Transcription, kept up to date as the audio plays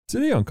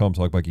Today on Calm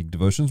Talk by Geek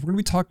Devotions, we're going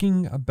to be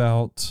talking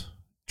about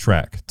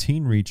TRAC,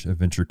 Teen Reach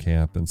Adventure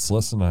Camp, and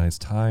Celeste and I's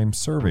time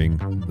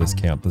serving this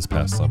camp this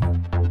past summer.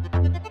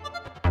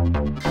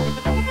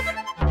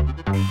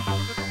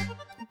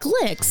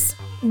 Glix,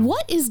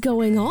 what is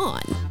going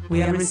on?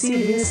 We are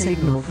receiving a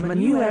signal from a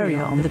new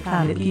area on the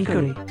planet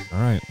Geekery. All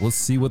right, let's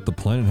see what the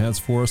planet has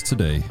for us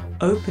today.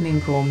 Opening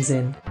forms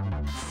in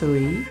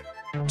 3,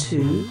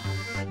 2,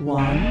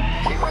 1.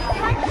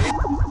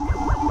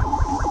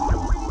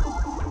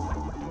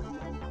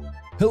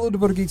 Hello,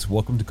 Devoted Geeks.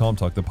 Welcome to Calm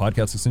Talk, the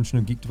podcast extension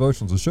of Geek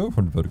Devotions, a show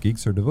from Devoted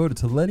Geeks who are devoted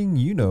to letting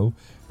you know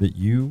that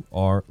you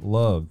are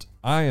loved.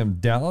 I am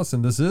Dallas,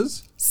 and this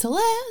is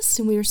Celeste,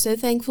 and we are so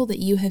thankful that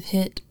you have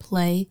hit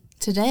play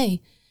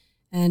today.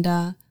 And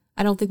I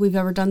don't think we've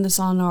ever done this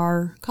on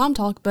our Calm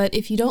Talk, but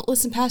if you don't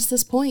listen past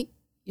this point,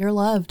 you're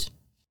loved.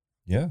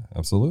 Yeah,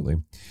 absolutely.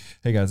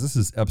 Hey guys, this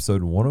is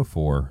episode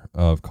 104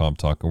 of Calm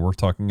Talk, and we're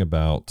talking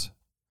about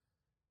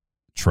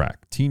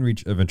TRAC, Teen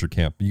Reach Adventure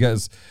Camp. You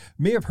guys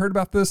may have heard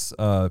about this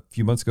a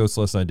few months ago.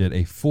 Celeste and I did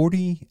a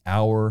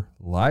 40-hour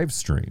live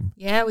stream.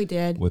 Yeah, we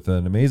did. With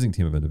an amazing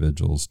team of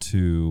individuals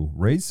to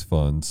raise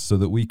funds so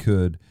that we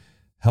could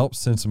help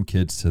send some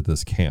kids to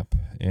this camp.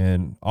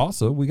 And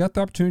also, we got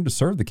the opportunity to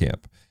serve the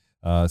camp.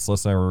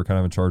 Celeste and I were kind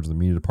of in charge of the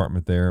media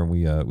department there, and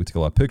we took a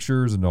lot of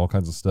pictures and all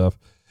kinds of stuff.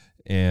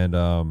 And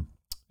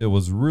it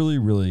was really,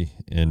 really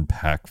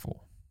impactful.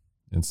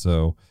 And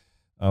so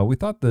we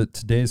thought that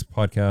today's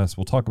podcast,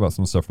 we'll talk about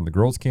some stuff from the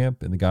girls'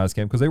 camp and the guys'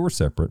 camp because they were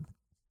separate.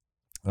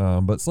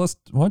 But Celeste,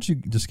 why don't you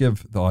just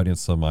give the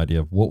audience some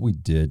idea of what we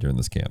did during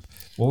this camp?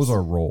 What was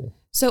our role?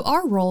 So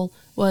our role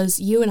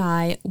was you and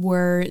I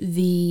were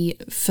the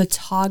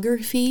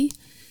photography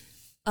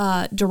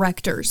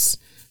directors.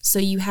 So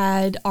you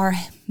had our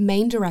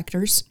main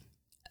directors,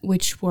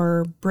 which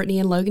were Brittany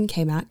and Logan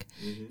Kamak.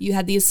 Mm-hmm. You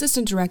had the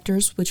assistant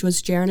directors, which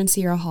was Jaron and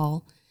Sierra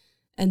Hall.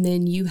 And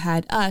then you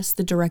had us,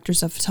 the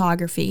directors of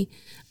photography.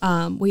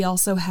 We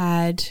also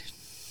had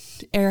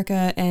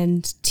Erica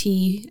and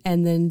T,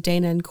 and then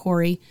Dana and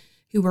Corey,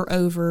 who were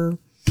over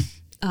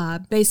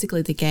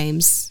basically the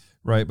games.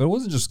 Right, but it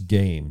wasn't just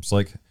games.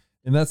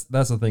 And that's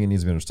the thing that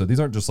needs to be understood. These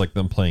aren't just like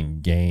them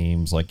playing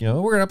games. We're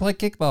gonna play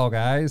kickball,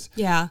 guys.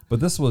 Yeah.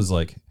 But this was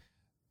like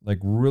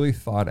really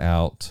thought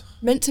out.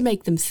 Meant to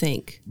make them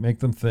think. Make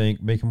them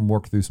think. Make them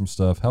work through some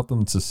stuff. Help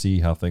them to see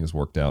how things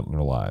worked out in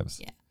their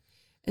lives. Yeah.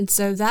 And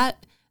so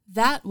that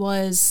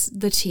was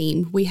the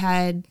team. We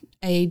had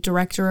a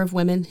director of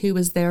women who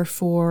was there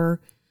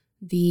for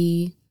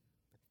the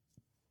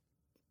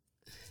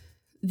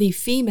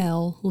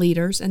female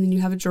leaders, and then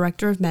you have a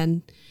director of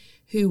men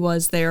who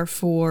was there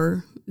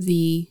for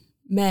the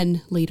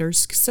men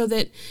leaders, so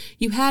that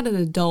you had an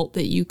adult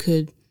that you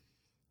could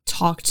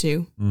talk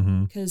to.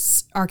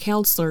 Because our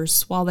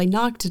counselors, while they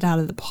knocked it out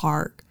of the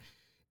park,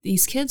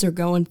 these kids are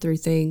going through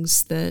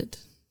things that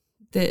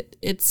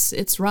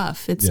it's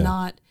rough. It's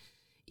not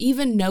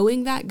even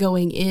knowing that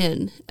going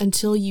in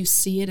until you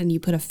see it and you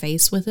put a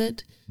face with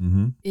it.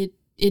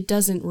 It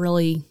doesn't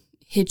really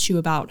hit you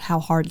about how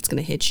hard it's going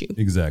to hit you.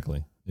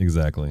 Exactly.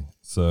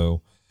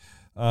 So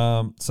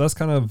that's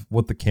kind of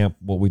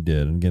what we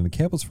did. And again, the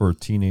camp was for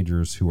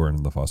teenagers who are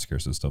in the foster care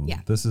system.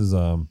 Yeah. This is,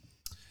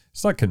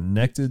 it's not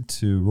connected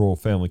to Royal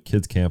Family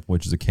Kids Camp,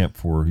 which is a camp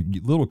for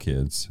little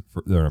kids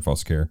that are in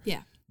foster care.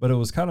 Yeah. But it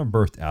was kind of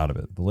birthed out of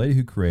it. The lady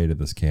who created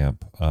this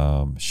camp,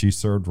 she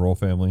served Royal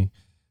Family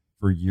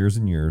for years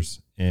and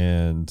years,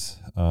 and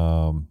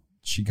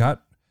she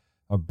got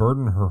a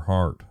burden in her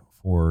heart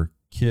for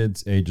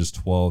kids ages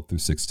 12 through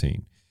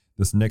 16.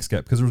 This next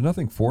gap, because there was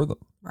nothing for them.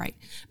 Right.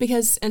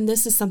 Because, and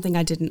this is something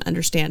I didn't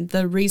understand,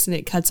 the reason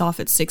it cuts off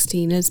at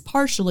 16 is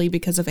partially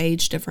because of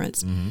age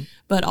difference,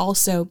 but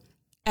also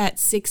at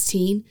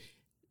 16,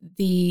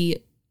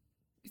 the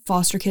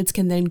foster kids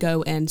can then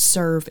go and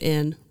serve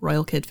in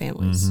Royal Kid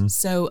families.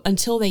 So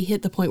until they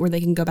hit the point where they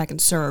can go back and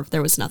serve,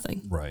 there was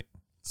nothing. Right.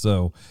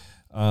 So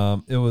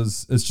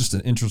it's just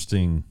an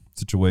interesting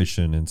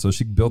situation. And so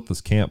she built this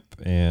camp,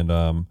 and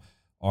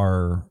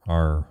our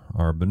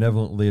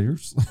benevolent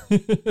leaders,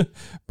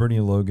 Bernie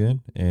and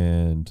Logan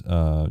and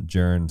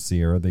Jaron and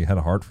Sierra, they had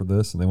a heart for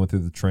this, and they went through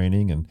the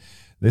training, and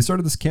they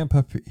started this camp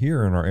up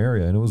here in our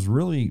area, and it was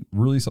really,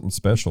 really something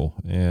special.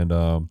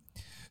 And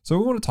so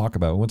we want to talk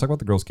about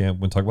the girls' camp.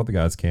 We want to talk about the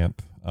guys'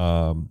 camp.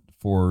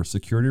 For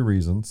security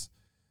reasons,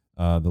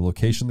 the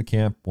location of the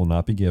camp will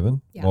not be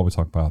given while we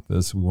talk about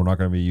this. We're not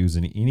going to be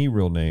using any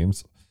real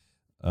names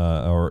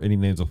or any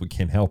names if we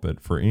can't help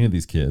it for any of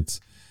these kids,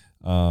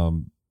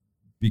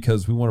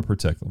 because we want to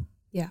protect them.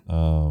 Yeah.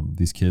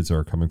 These kids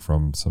are coming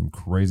from some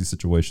crazy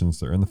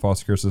situations. They're in the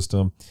foster care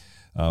system.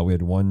 We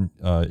had one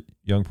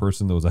young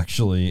person that was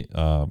actually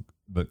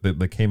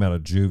that came out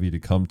of juvie to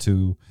come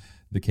to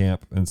the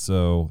camp, and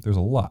so there's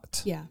a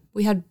lot. Yeah,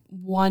 we had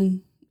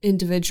one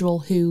individual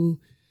who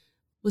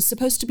was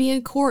supposed to be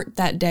in court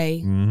that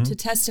day to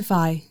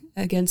testify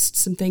against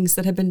some things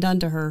that had been done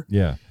to her.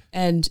 Yeah,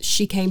 and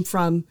she came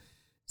from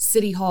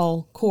City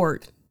Hall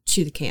court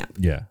to the camp.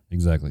 Yeah,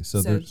 exactly.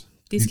 So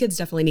These kids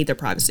definitely need their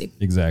privacy.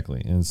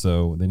 Exactly. And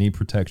so they need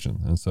protection.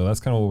 And so that's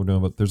kind of what we're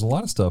doing. But there's a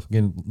lot of stuff.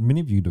 Again, many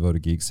of you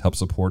Devoted Geeks help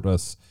support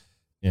us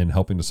in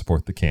helping to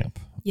support the camp.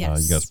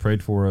 Yes. You guys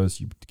prayed for us.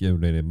 You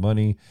donated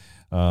money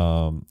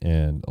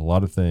and a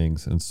lot of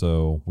things. And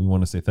so we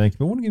want to say thank you.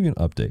 But we want to give you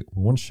an update.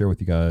 We want to share with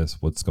you guys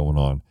what's going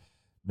on.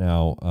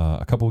 Now,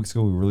 a couple weeks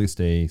ago, we released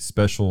a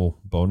special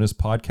bonus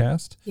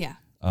podcast. Yeah.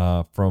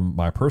 From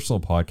my personal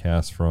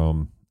podcast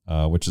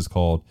which is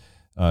called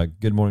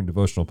Good Morning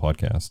Devotional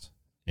Podcast.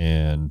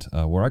 And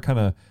where I kind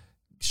of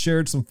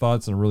shared some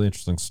thoughts on a really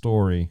interesting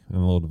story and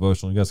a little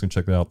devotional. You guys can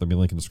check that out. There'll be a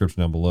link in the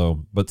description down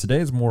below. But today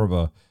is more of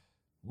a,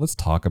 let's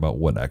talk about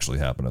what actually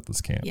happened at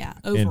this camp. Yeah,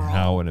 overall. And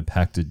how it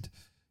impacted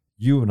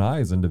you and I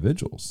as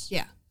individuals.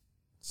 Yeah.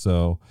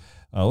 So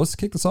let's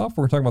kick this off.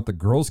 We're talking about the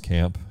girls'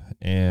 camp.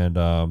 And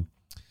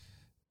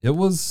it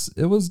was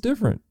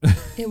different.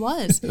 It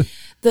was.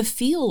 The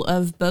feel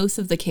of both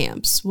of the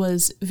camps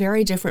was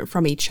very different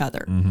from each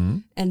other. Mm-hmm.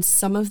 And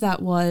some of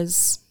that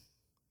was,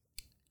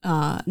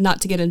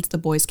 not to get into the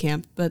boys'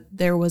 camp, but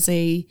there was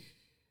a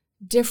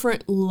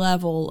different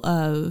level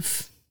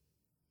of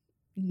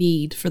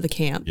need for the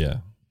camp.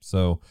 Yeah.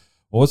 So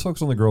let's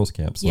focus on the girls'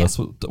 camp. So that's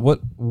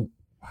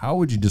how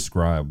would you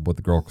describe what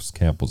the girls'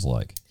 camp was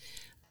like?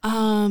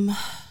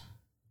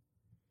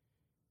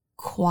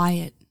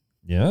 Quiet.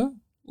 Yeah.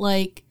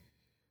 Like,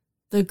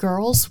 the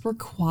girls were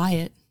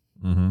quiet,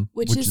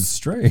 which is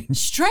strange.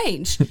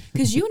 Strange,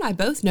 because you and I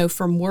both know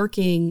from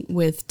working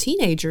with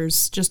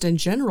teenagers, just in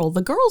general,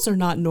 the girls are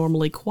not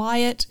normally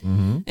quiet,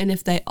 and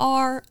if they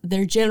are,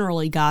 they're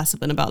generally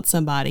gossiping about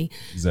somebody.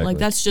 Exactly. Like,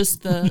 that's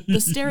just the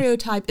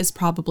stereotype is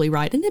probably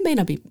right, and it may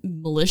not be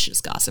malicious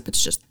gossip.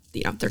 It's just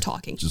they're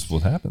talking. Just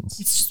what happens.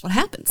 It's just what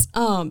happens.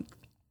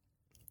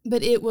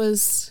 But it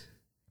was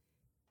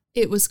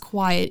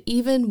quiet,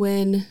 even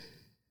when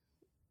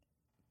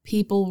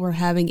people were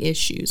having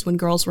issues, when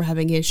girls were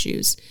having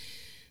issues.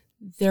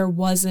 It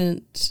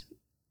wasn't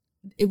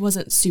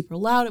super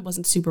loud. It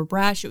wasn't super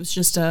brash. It was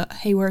just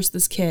hey, where's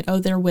this kid? Oh,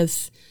 they're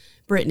with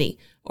Brittany,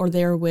 or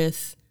they're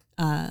with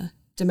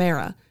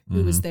Demara,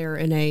 who was there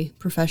in a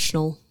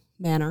professional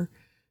manner.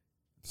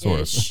 Sort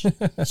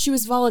of. She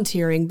was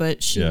volunteering,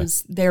 but she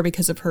was there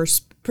because of her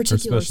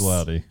particular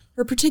specialty,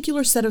 her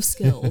particular set of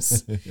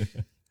skills.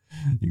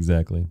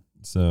 Exactly.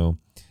 So,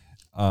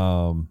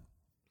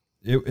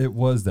 it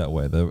was that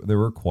way. They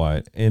were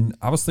quiet, and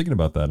I was thinking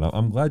about that. And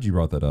I'm glad you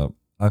brought that up.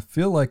 I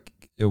feel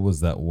like it was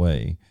that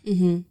way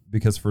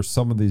because for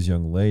some of these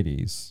young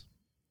ladies,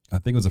 I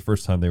think it was the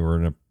first time they were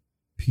in a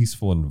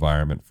peaceful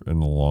environment in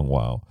a long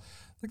while.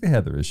 Like, they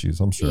had their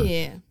issues, I'm sure.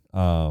 Yeah.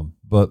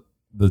 But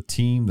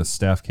the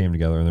staff came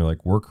together and they're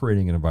like, we're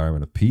creating an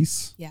environment of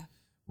peace. Yeah.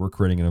 We're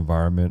creating an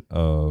environment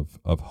of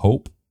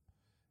hope,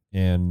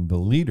 and the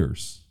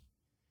leaders,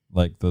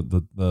 like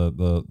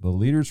the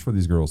leaders for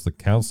these girls, the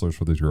counselors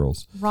for these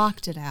girls,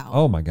 rocked it out.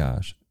 Oh my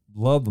gosh,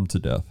 love them to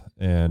death.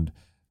 And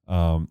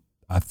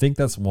I think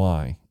that's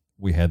why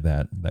we had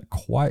that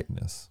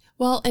quietness.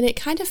 Well, and it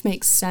kind of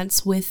makes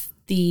sense with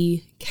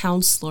the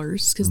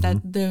counselors, because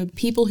that the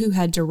people who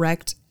had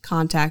direct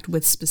contact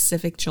with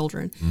specific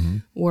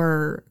children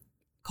were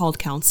called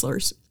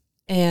counselors.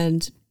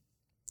 And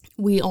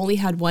we only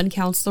had one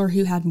counselor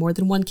who had more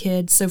than one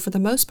kid. So for the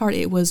most part,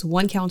 it was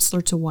one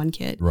counselor to one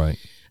kid. Right.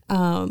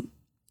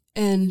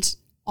 And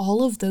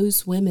all of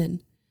those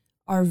women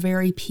are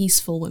very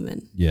peaceful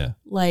women. Yeah.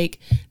 Like,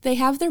 they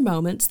have their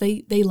moments.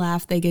 They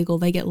laugh, they giggle,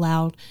 they get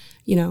loud,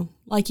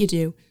 like you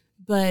do.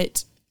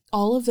 But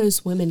all of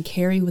those women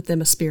carry with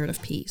them a spirit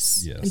of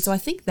peace. Yes. And so I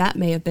think that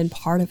may have been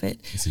part of it.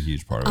 It's a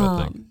huge part of it,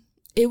 I think.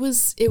 It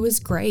was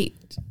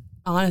great,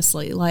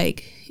 honestly.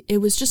 Like, it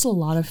was a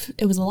lot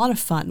of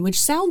fun,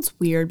 which sounds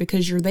weird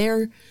because you're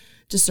there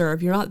to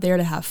serve. You're not there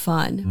to have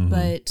fun.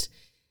 But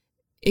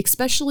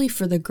especially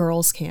for the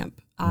girls' camp,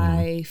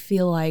 I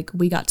feel like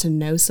we got to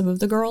know some of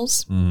the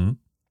girls,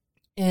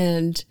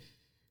 and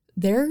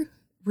they're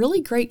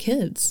really great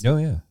kids. Oh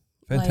yeah,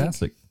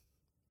 fantastic.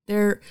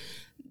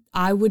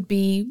 I would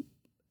be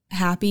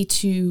happy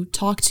to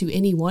talk to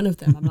any one of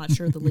them. I'm not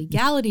sure the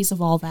legalities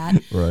of all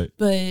that, right?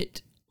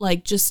 But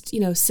like, just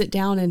sit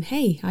down and,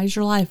 hey, how's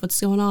your life? What's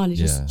going on? And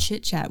just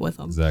chit chat with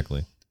them.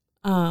 Exactly.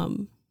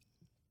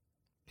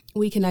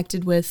 We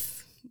connected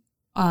with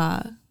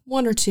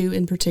one or two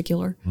in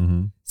particular.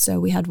 So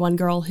we had one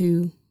girl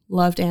who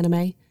loved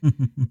anime,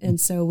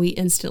 and so we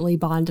instantly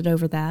bonded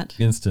over that.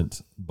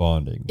 Instant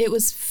bonding. It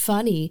was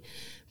funny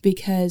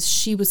because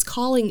she was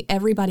calling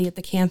everybody at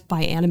the camp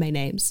by anime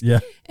names. Yeah.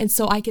 And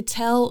so I could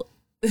tell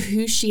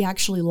who she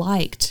actually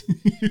liked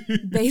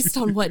based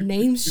on what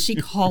names she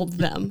called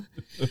them.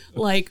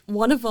 Like,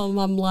 one of them,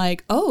 I'm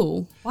like,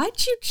 oh,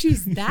 why'd you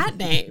choose that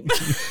name?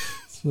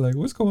 Like,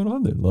 what's going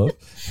on there, love?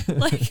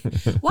 Like,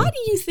 why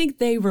do you think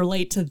they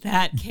relate to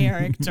that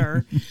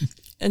character?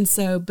 And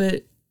so,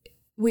 but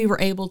we were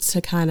able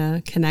to kind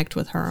of connect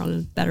with her on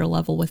a better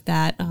level with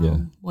that.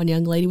 One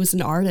young lady was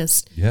an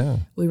artist. Yeah.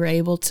 We were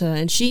able to,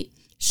 and she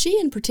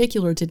in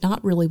particular did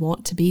not really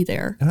want to be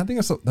there. And I think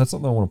that's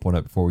something I want to point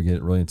out before we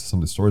get really into some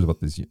of the stories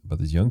about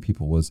these young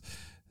people. Was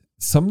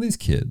some of these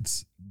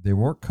kids they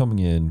weren't coming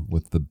in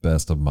with the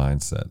best of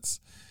mindsets.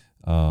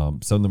 Some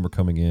of them were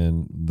coming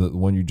in, the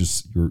one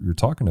you're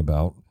talking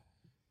about,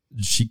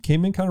 she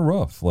came in kind of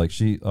rough. Like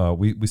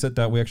we sat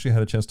down, we actually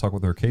had a chance to talk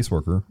with her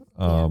caseworker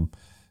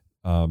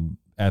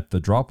at the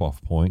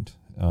drop-off point.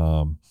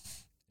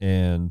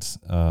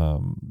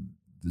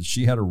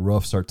 She had a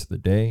rough start to the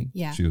day.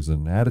 Yeah. She was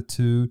in an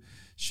attitude.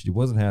 She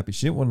wasn't happy.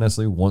 She didn't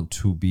necessarily want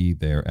to be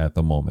there at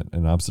the moment.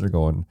 And I'm sitting there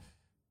going,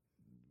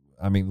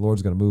 I mean, the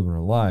Lord's going to move in her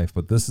life,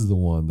 but this is the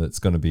one that's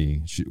going to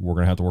be, we're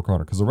going to have to work on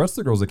her. Because the rest of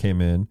the girls that came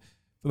in,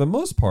 for the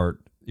most part,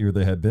 either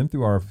they had been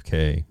through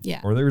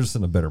RFK or they were just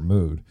in a better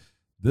mood.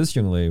 This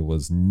young lady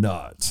was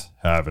not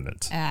having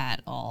it.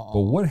 At all.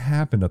 But what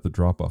happened at the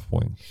drop-off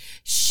point?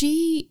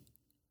 She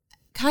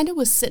kind of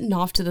was sitting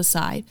off to the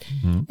side,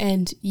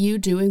 and you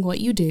doing what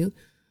you do,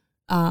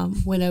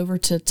 went over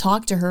to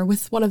talk to her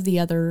with one of the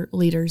other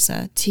leaders,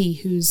 T,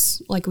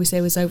 who's, like we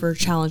say, was over a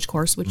challenge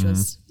course, which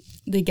was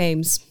the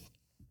games.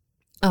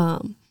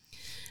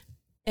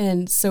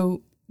 And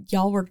so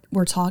y'all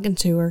were talking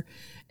to her,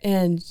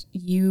 and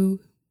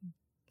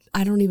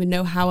I don't even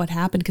know how it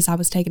happened because I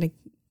was taking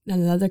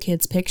another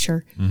kid's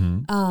picture.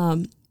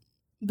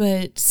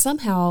 But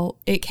somehow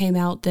it came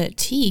out that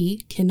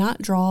T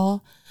cannot draw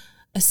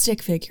a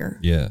stick figure.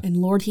 Yeah. And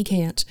Lord, he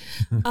can't.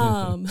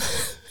 And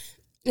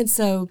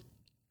so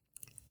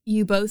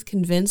you both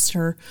convinced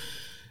her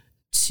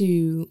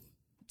to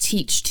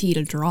teach T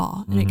to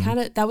draw.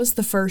 And that was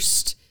the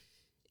first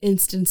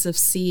instance of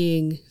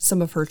seeing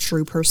some of her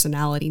true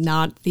personality,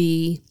 not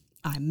the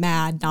I'm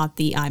mad, not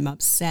the I'm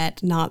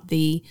upset, not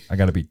the I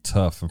got to be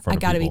tough in front of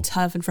people. I got to be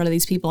tough in front of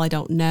these people I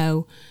don't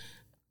know.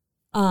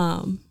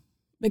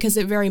 Because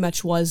it very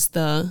much was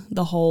the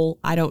whole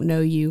I don't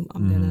know you,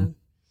 I'm going to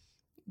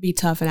be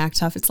tough and act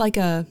tough. It's like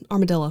a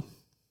armadillo.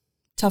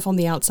 Tough on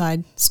the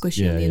outside,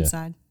 squishy on the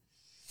inside.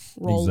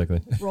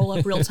 Roll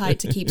up real tight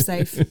to keep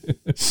safe.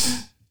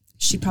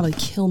 She'd probably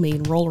kill me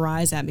and roll her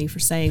eyes at me for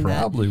saying that.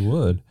 Probably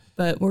would.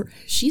 But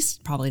she's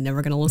probably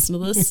never going to listen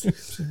to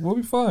this. We'll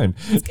be fine.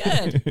 It's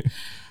good.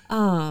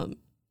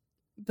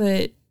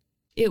 But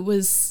it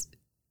was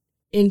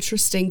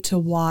interesting to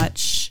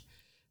watch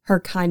her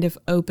kind of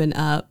open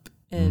up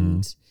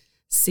and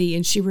see.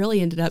 And she really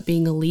ended up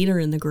being a leader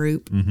in the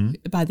group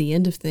by the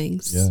end of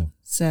things. Yeah.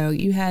 So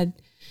we had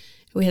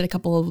a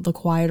couple of the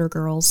quieter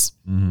girls.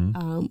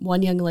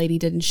 One young lady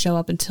didn't show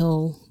up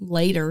until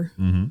later.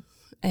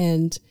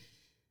 And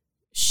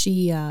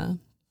she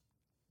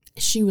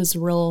was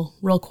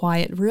real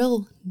quiet,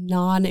 real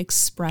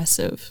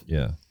non-expressive.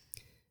 Yeah.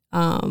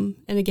 And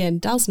again,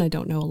 Dallas and I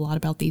don't know a lot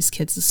about these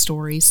kids'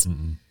 stories.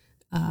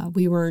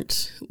 We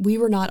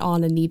were not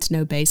on a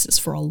need-to-know basis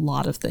for a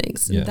lot of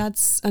things. And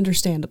that's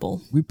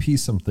understandable. We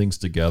pieced some things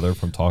together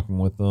from talking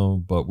with them,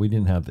 but we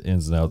didn't have the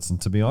ins and outs.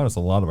 And to be honest,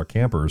 a lot of our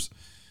campers,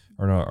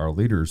 or not our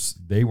leaders,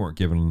 they weren't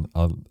given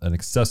an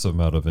excessive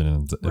amount of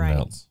ins and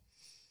outs.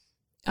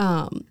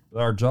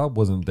 Our job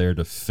wasn't there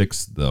to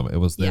fix them. It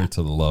was there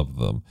to love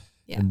them.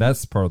 Yeah. And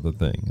that's part of the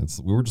thing.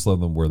 We were just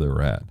loving them where they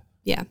were at.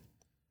 Yeah.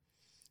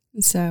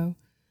 And so,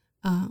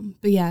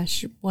 but yeah,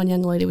 one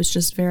young lady was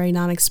just very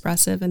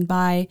non-expressive. And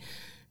by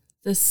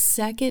the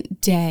second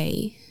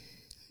day,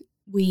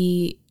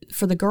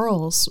 for the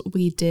girls,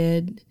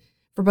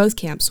 for both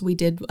camps, we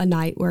did a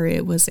night where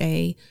it was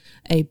a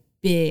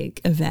big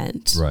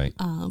event. Right.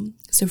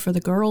 So for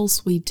the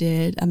girls, we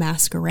did a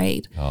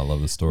masquerade. Oh, I love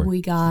the story. We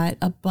got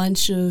a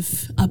bunch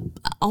of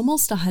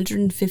almost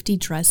 150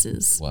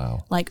 dresses.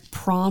 Wow. Like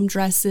prom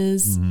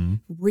dresses,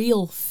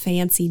 real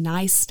fancy,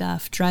 nice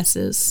stuff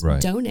dresses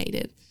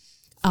donated.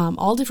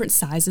 All different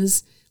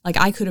sizes. Like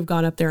I could have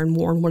gone up there and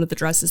worn one of the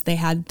dresses. They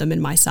had them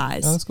in my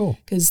size. Oh, that's cool.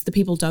 Because the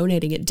people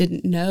donating it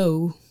didn't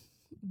know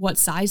what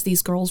size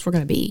these girls were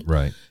going to be.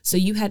 Right. So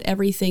you had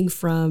everything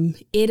from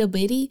itty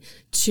bitty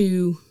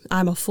to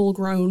I'm a full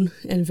grown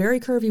and very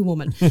curvy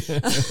woman.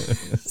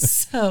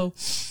 So,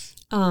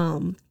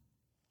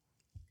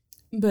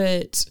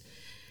 but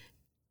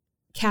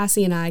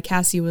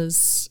Cassie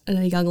was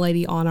a young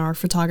lady on our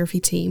photography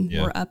team.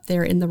 Yeah. We're up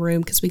there in the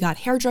room because we got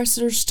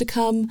hairdressers to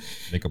come,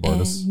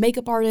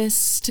 makeup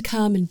artists to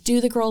come and do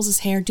the girls'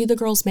 hair, do the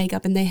girls'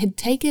 makeup. And they had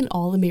taken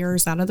all the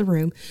mirrors out of the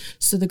room.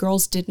 So the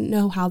girls didn't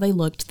know how they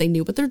looked. They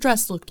knew what their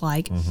dress looked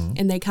like.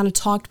 And they kind of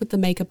talked with the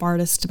makeup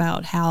artist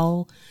about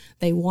how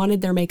they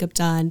wanted their makeup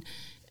done.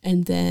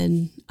 And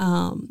then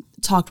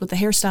talked with the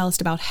hairstylist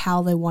about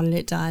how they wanted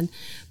it done.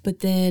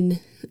 But then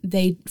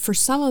for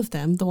some of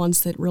them, the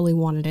ones that really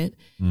wanted it,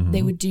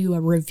 they would do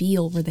a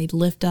reveal where they'd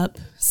lift up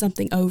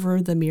something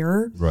over the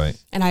mirror. Right.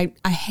 And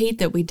I hate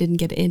that we didn't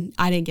get in.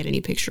 I didn't get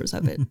any pictures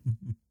of it.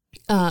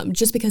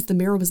 Just because the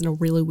mirror was in a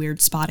really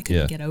weird spot. I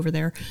couldn't get over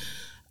there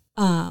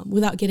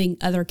without getting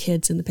other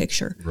kids in the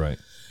picture. Right.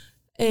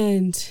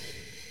 And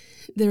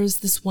there's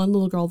this one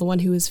little girl, the one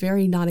who was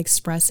very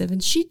non-expressive,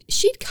 and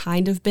she'd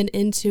kind of been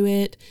into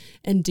it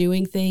and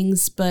doing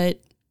things, but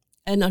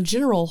in a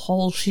general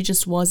whole, she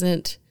just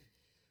wasn't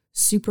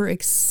super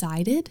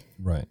excited.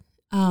 Right.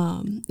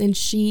 And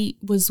she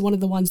was one of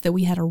the ones that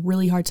we had a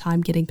really hard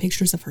time getting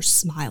pictures of her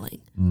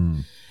smiling.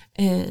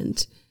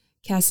 And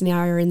Cassie and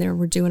I are in there,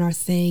 we're doing our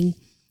thing,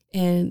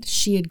 and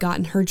she had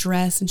gotten her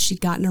dress and she'd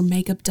gotten her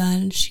makeup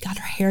done and she got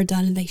her hair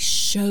done, and they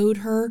showed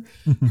her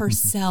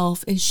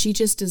herself, and she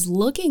just is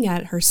looking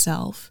at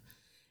herself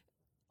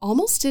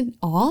almost in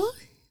awe.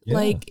 Yeah.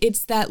 Like,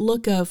 it's that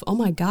look of, oh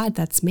my God,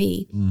 that's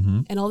me.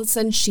 Mm-hmm. And all of a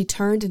sudden she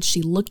turned and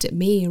she looked at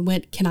me and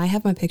went, can I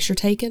have my picture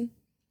taken?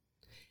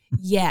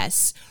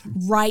 Yes,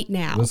 right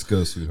now. Let's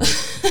go, sweetheart.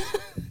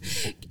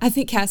 I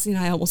think Cassie and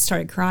I almost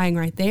started crying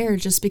right there,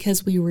 just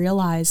because we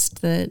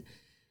realized that,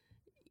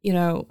 you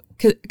know,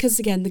 because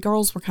again, the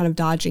girls were kind of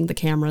dodging the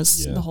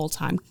cameras the whole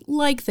time,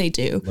 like they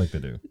do. Like they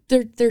do.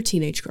 They're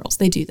teenage girls.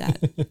 They do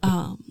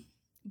that.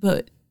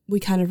 But we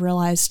kind of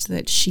realized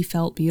that she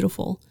felt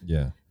beautiful.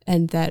 Yeah.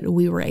 And that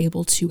we were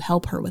able to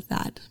help her with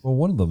that. Well,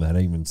 one of them had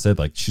even said,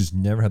 like, she's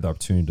never had the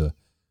opportunity to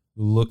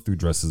look through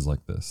dresses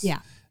like this. Yeah.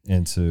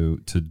 And to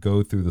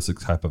go through this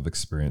type of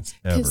experience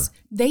ever. Because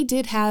they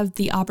did have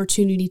the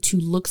opportunity to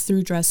look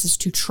through dresses,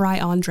 to try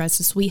on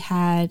dresses. We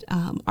had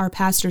our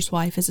pastor's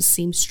wife as a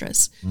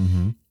seamstress,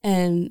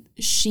 and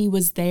she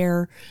was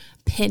there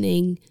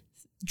pinning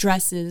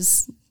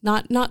dresses,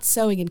 not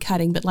sewing and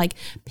cutting, but like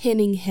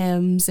pinning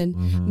hems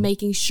and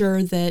making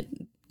sure that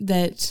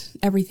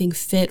everything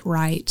fit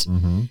right.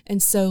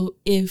 And so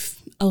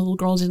if a little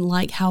girl didn't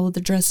like how the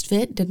dress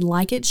fit, didn't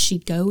like it,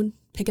 she'd go and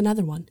pick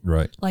another one.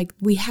 Right. Like,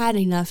 we had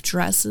enough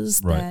dresses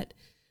that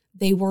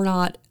they were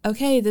not,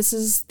 okay, this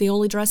is the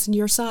only dress in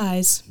your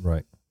size.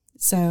 Right.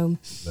 So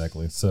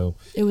Exactly. So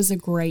it was a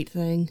great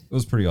thing. it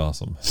was pretty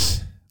awesome.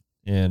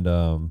 And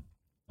I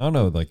don't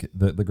know, like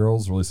the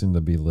girls really seemed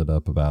to be lit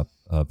up about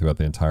throughout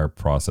the entire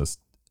process.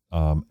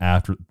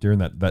 During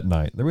that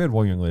night, then we had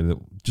one young lady that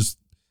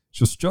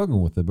she was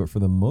struggling with it, but for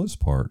the most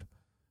part,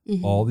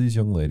 all these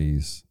young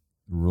ladies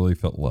really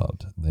felt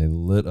loved. They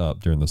lit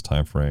up during this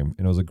time frame,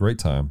 and it was a great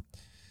time.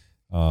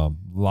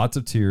 Lots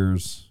of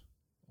tears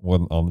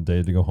on the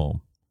day to go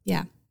home.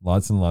 Yeah.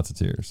 Lots and lots of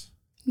tears.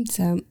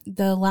 So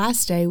the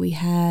last day we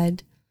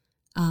had,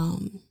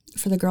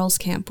 for the girls'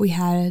 camp, we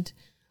had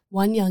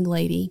one young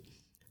lady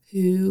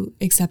who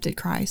accepted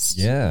Christ.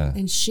 Yeah.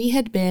 And she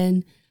had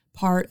been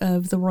part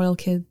of the Royal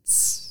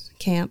Kids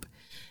camp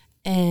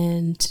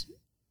and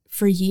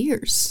for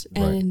years.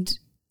 Right. And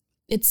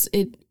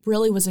it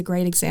really was a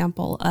great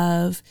example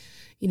of,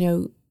 you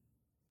know,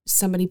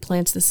 somebody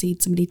plants the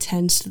seed, somebody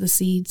tends to the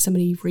seed,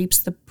 somebody reaps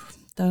the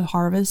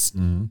harvest.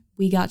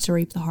 We got to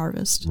reap the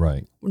harvest.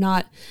 Right. We're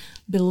not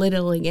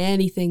belittling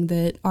anything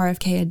that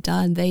RFK had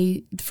done.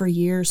 They, for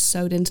years,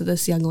 sowed into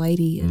this young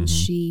lady, and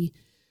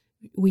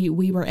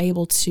we were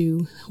able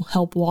to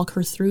help walk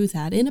her through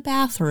that in a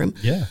bathroom.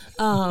 Yeah.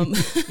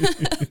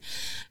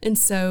 And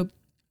so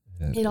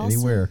it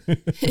also,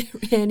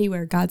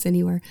 anywhere. God's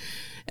anywhere.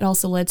 It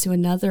also led to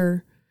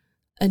another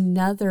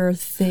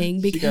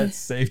thing, because she got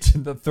saved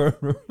in the throne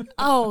room.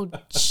 Oh,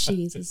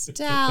 Jesus,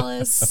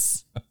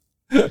 Dallas.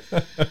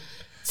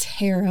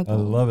 Terrible. I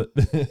love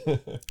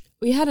it.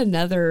 We had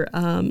another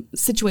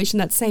situation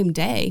that same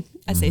day.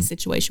 I say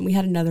situation. We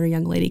had another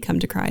young lady come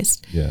to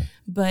Christ. Yeah.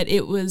 But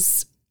it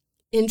was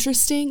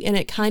interesting, and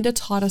it kind of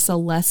taught us a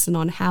lesson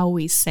on how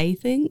we say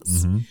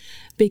things,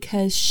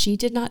 because she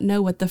did not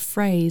know what the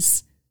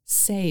phrase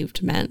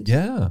saved meant.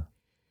 Yeah.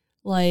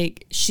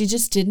 Like, she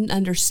just didn't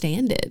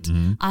understand it.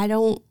 I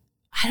don't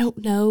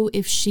know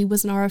if she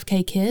was an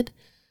RFK kid,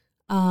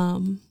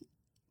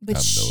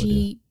 but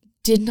she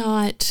did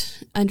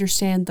not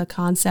understand the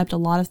concept. A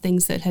lot of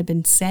things that had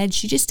been said,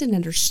 she just didn't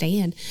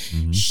understand.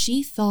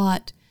 She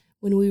thought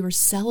when we were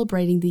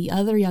celebrating the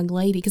other young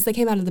lady, because they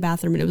came out of the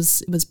bathroom and it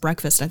was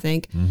breakfast, I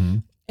think,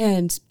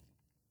 and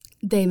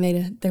they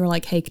were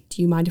like, "Hey,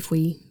 do you mind if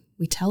we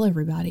tell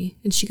everybody?"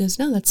 And she goes,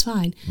 "No, that's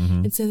fine."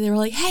 And so they were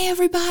like, "Hey,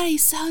 everybody,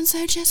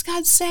 so-and-so just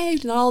got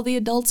saved." And all the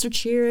adults are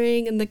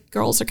cheering and the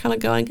girls are kind of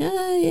going,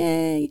 "Oh,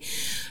 yay."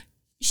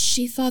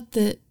 She thought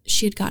that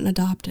she had gotten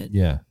adopted.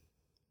 Yeah.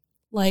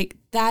 Like,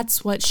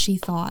 that's what she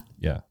thought.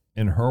 Yeah.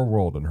 In her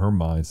world, in her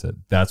mindset,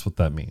 that's what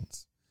that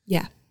means.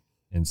 Yeah.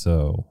 And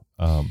so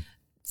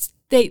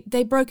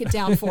they broke it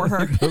down for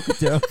her. broke it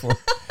down for her.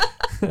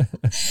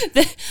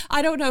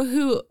 I don't know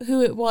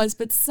who it was,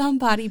 but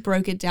somebody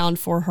broke it down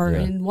for her. Yeah.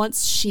 And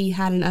once she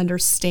had an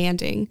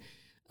understanding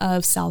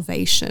of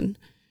salvation,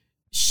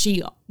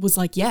 she was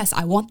like, yes,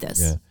 I want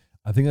this. Yeah.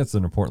 I think that's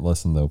an important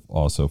lesson, though,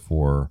 also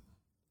for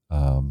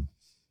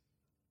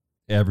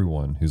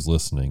everyone who's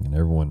listening and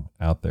everyone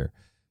out there.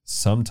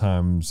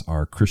 Sometimes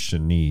our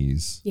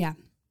Christianese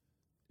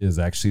is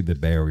actually the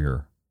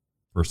barrier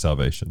for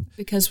salvation.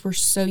 Because we're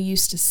so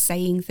used to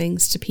saying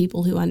things to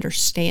people who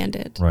understand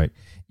it. Right.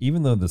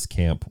 Even though this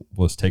camp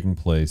was taking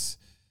place,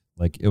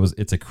 like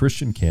it's a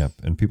Christian camp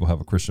and people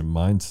have a Christian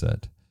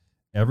mindset.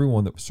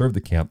 Everyone that served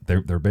the camp,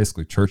 they're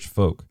basically church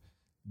folk.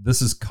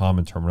 This is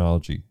common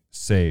terminology: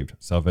 saved,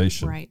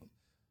 salvation. Right.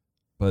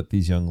 But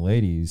these young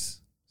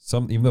ladies,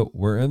 even though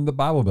we're in the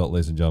Bible Belt,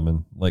 ladies and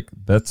gentlemen, like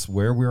that's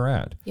where we're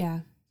at. Yeah.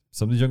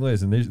 Some of these young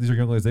ladies, and these are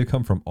young ladies, they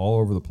come from all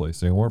over the place.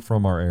 They weren't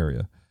from our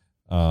area.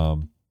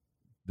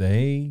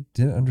 They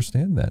didn't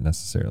understand that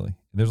necessarily.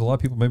 And there's a lot of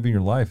people maybe in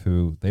your life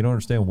who they don't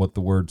understand what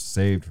the word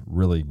saved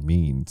really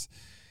means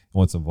and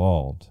what's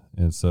involved.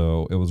 And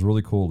so it was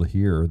really cool to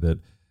hear that,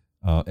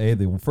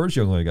 the first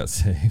young lady got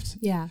saved.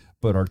 Yeah.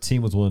 But our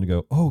team was willing to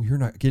go, oh, you're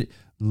not getting,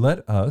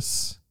 let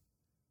us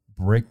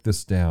break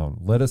this down.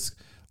 Let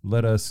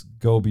us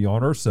go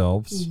beyond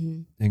ourselves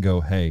and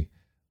go, hey,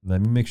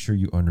 let me make sure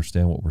you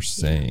understand what we're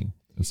saying.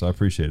 And so I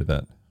appreciated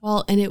that.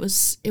 Well, and it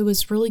was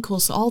really cool.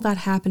 So all that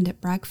happened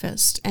at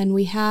breakfast, and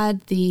we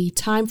had the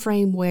time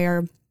frame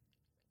where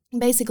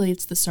basically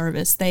it's the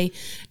service. They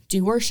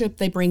do worship,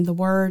 they bring the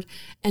word,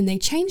 and they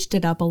changed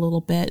it up a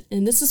little bit.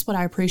 And this is what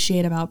I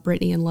appreciate about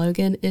Brittany and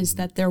Logan is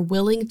that they're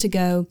willing to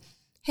go,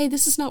 hey,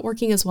 this is not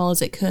working as well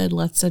as it could.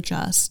 Let's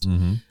adjust.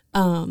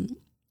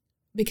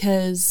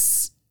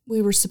 Because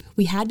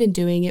we had been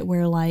doing it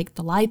where like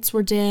the lights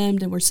were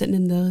dimmed and we're sitting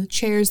in the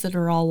chairs that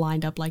are all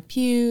lined up like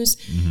pews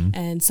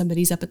and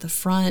somebody's up at the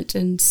front.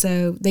 And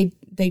so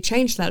they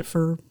changed that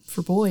for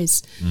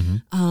boys.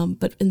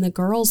 But in the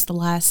girls, the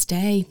last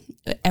day,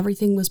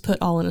 everything was put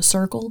all in a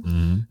circle.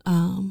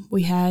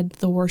 We had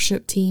the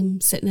worship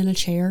team sitting in a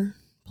chair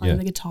playing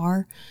the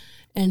guitar.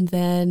 And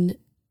then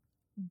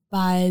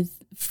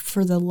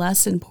for the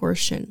lesson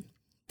portion,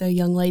 the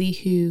young lady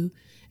who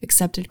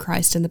accepted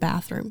Christ in the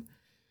bathroom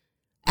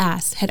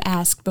had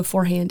asked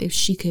beforehand if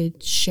she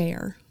could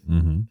share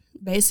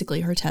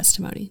basically her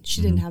testimony.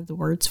 She didn't have the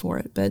words for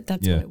it, but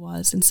that's what it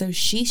was. And so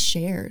she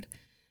shared,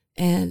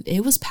 and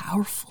it was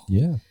powerful.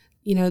 Yeah.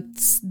 You know,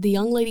 the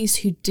young ladies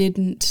who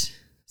didn't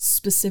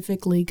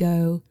specifically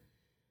go,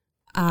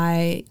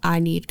 I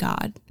need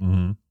God.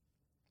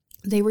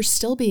 They were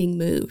still being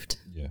moved.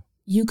 Yeah.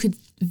 You could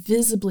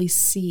visibly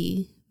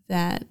see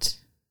that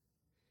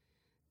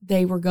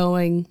they were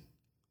going,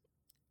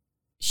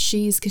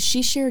 because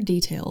she shared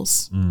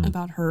details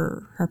about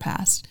her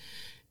past.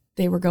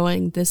 They were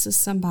going, this is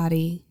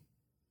somebody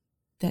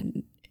that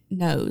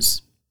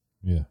knows.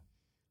 Yeah.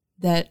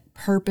 That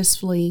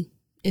purposefully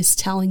is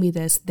telling me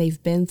this.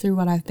 They've been through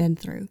what I've been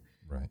through.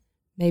 Right.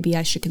 Maybe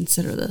I should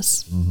consider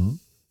this.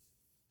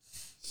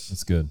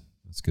 That's good.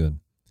 That's good.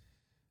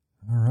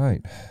 All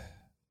right.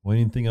 Well,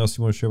 anything else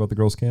you want to share about the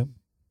girls' camp?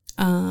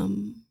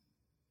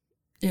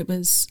 It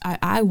was,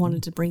 I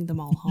wanted to bring them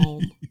all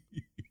home.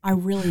 I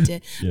really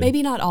did. Yeah.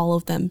 Maybe not all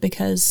of them,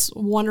 because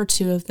one or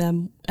two of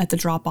them at the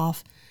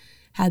drop-off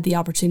had the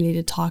opportunity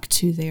to talk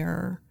to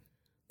their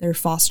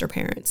foster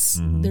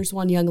parents. There's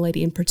one young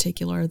lady in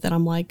particular that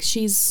I'm like,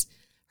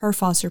 her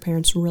foster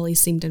parents really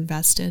seemed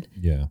invested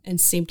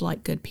and seemed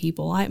like good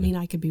people. I mean,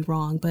 I could be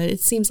wrong, but it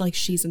seems like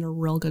she's in a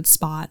real good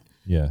spot.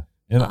 Yeah.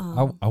 And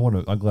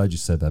I'm glad you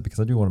said that, because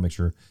I do want to make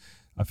sure.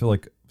 I feel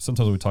like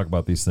sometimes when we talk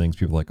about these things,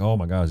 people are like, oh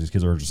my gosh, these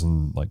kids are just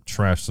in like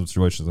trash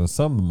situations. And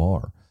some of them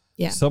are.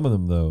 Yeah. Some of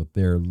them, though,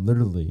 they're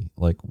literally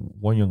like,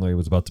 one young lady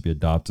was about to be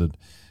adopted.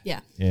 Yeah.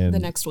 And the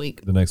next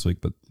week.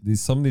 But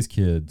some of these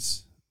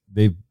kids,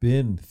 they've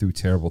been through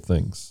terrible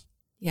things.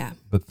 Yeah.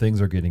 But things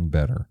are getting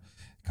better.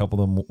 A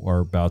couple of them are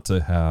about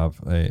to have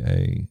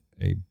a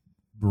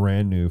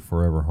brand new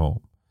forever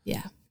home.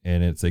 Yeah.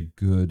 And it's a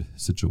good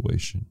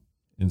situation.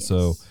 And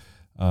so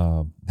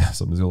some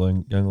of these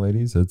young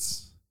ladies,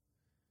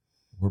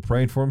 we're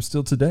praying for them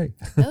still today.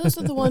 Those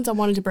are the ones I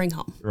wanted to bring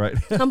home. Right.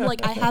 I'm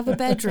like, I have a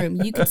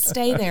bedroom. You can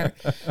stay there.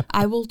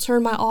 I will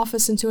turn my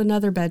office into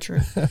another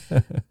bedroom.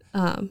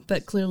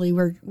 But clearly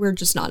we're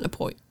just not in a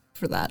point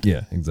for that.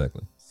 Yeah,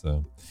 exactly.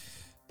 So,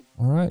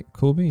 all right,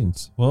 cool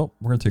beans. Well,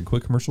 we're going to take a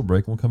quick commercial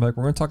break. When we come back,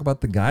 we're going to talk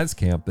about the guys'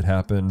 camp that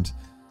happened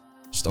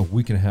just a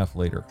week and a half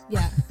later.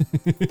 Yeah.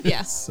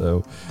 Yeah.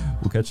 So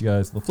we'll catch you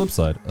guys on the flip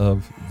side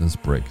of this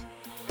break.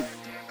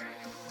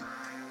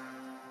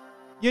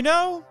 You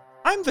know,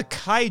 I'm the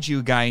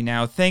kaiju guy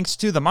now thanks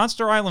to the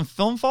Monster Island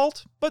Film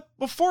Vault, but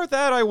before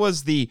that I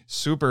was the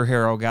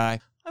superhero guy.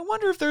 I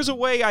wonder if there's a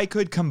way I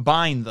could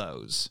combine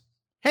those.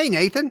 Hey,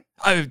 Nathan.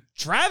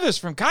 Travis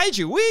from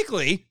Kaiju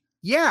Weekly?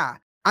 Yeah,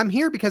 I'm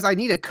here because I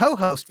need a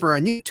co-host for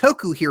a new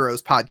Toku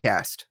Heroes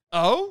podcast.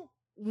 Oh?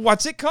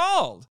 What's it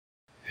called?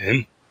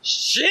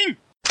 Shin!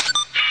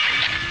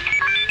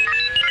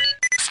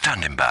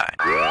 Standing by.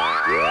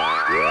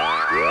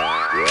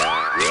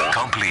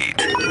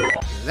 Complete.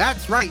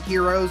 That's right,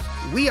 heroes.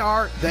 We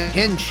are the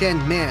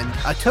Henshin Men,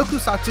 a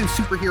tokusatsu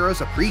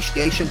superheroes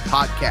appreciation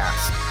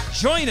podcast.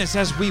 Join us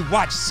as we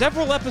watch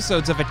several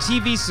episodes of a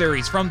TV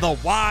series from the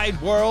wide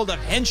world of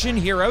Henshin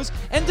heroes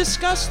and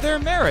discuss their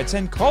merits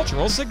and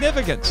cultural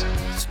significance.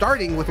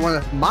 Starting with one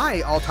of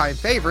my all-time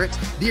favorites,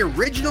 the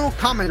original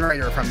Kamen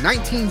Rider from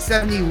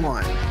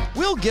 1971.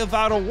 We'll give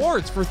out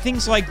awards for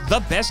things like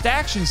the best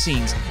action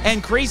scenes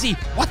and crazy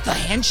what the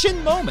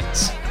Henshin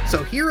moments.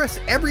 So hear us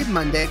every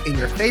Monday in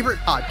your favorite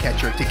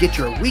podcatcher to get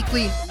your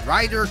weekly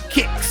Rider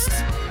kicks.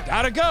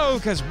 Gotta go,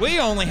 because we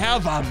only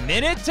have a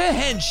minute to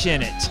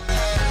Henshin it.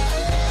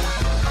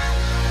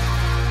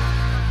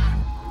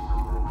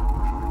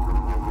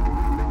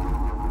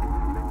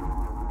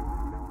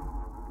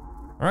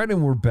 All right,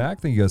 and we're back.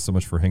 Thank you guys so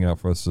much for hanging out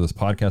for us for this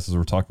podcast as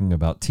we're talking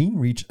about Teen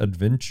Reach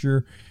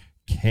Adventure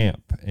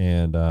Camp.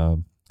 And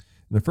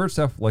In the first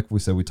half, like we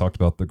said, we talked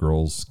about the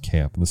girls'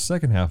 camp. In the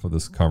second half of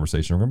this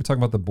conversation, we're going to be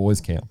talking about the boys'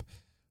 camp,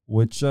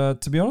 which,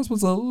 to be honest,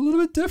 was a little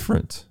bit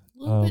different.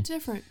 A little bit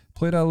different.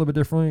 Played out a little bit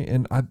differently,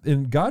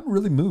 and God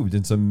really moved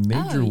in some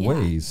major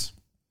ways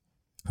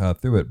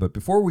through it. But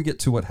before we get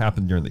to what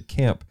happened during the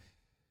camp,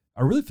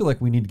 I really feel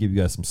like we need to give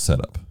you guys some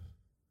setup.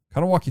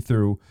 Kind of walk you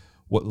through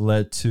what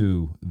led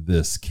to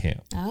this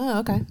camp. Oh,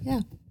 okay.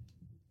 Yeah.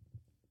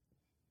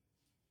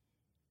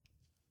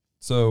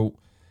 So,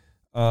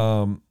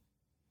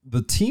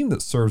 the team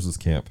that serves this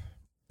camp,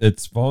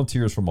 it's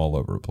volunteers from all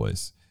over the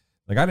place.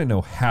 Like, I didn't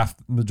know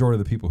majority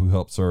of the people who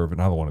help serve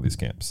in either one of these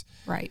camps.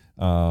 Right.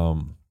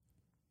 To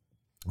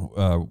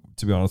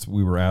be honest,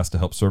 we were asked to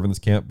help serve in this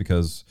camp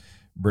because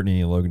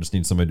Brittany and Logan just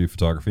need somebody to do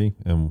photography,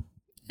 and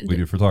we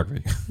do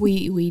photography.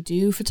 We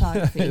do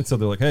photography. And so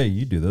they're like, hey,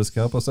 you do this,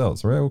 help us out.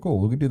 So, right, well,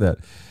 cool, we can do that.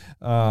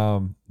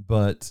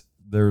 But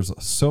there's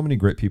so many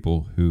great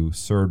people who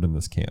served in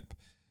this camp.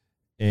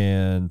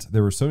 And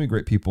there were so many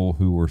great people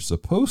who were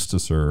supposed to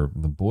serve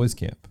in the boys'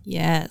 camp.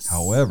 Yes.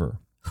 However,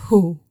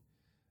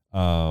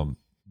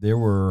 there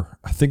were,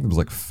 I think there was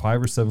like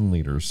 5 or 7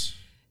 leaders.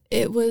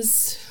 It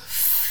was,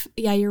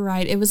 yeah, you're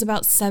right. It was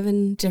about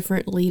 7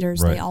 different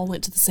leaders. Right. They all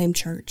went to the same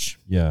church.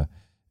 Yeah.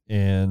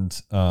 And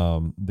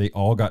they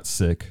all got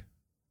sick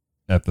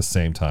at the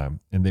same time,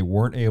 and they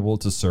weren't able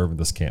to serve in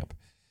this camp.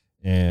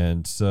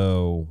 And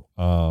so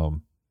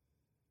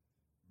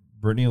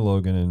Brittany and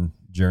Logan and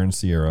Jaron and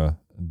Sierra,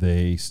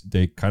 they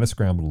kind of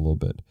scrambled a little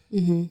bit.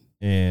 Mm-hmm.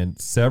 And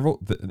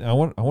I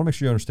want to make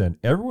sure you understand,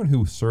 everyone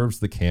who serves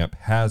the camp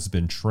has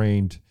been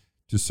trained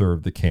to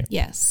serve the camp.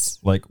 Yes.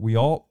 Like you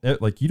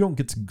don't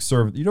get to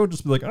serve. You don't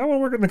just be like, I want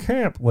to work in the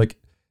camp. Like,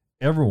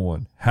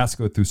 everyone has to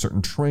go through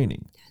certain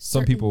training.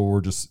 Some people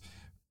were just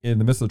in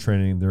the midst of the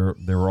training.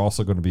 They were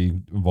also going to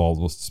be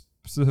involved with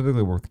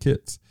specifically with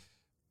kids.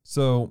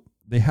 So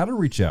they had to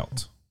reach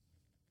out.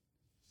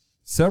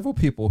 Several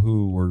people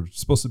who were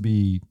supposed to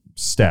be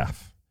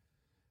staff,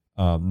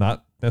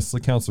 not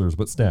necessarily counselors,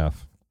 but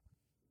staff,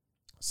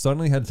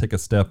 suddenly had to take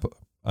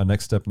a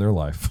next step in their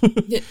life.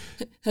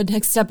 A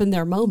next step in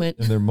their moment.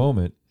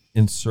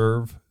 And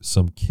serve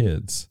some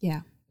kids.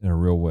 Yeah. In a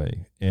real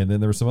way. And then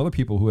there were some other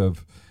people who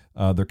have,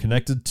 they're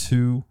connected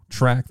to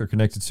track, they're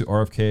connected to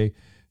RFK,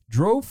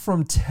 drove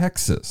from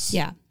Texas.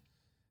 Yeah.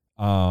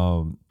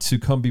 To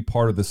come be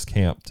part of this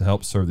camp to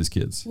help serve these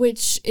kids.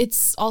 Which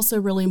it's also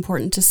really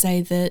important to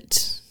say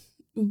that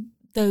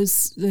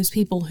those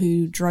people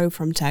who drove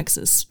from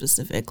Texas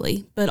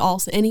specifically, but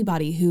also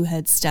anybody who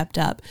had stepped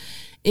up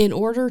in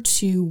order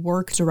to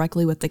work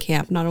directly with the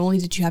camp. Not only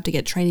did you have to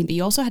get training, but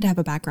you also had to have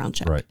a background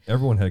check. Right.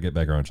 Everyone had to get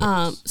background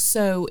checks.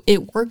 So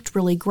it worked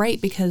really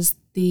great because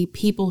the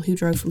people who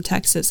drove from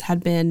Texas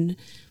had been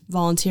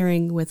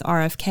volunteering with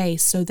RFK,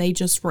 so they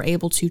just were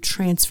able to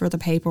transfer the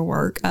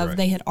paperwork of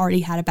they had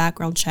already had a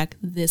background check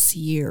this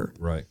year.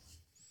 Right.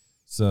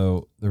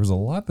 So there was a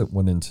lot that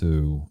went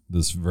into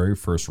this very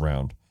first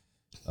round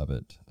of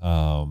it.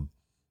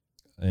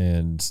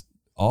 And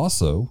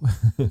also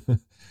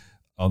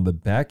on the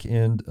back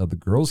end of the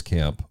girls'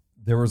 camp,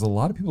 there was a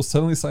lot of people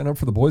suddenly sign up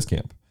for the boys'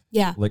 camp.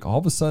 Yeah. Like, all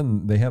of a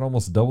sudden, they had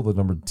almost double the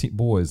number of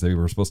boys they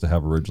were supposed to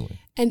have originally.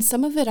 And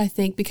some of it, I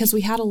think, because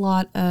we had a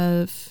lot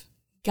of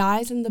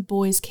guys in the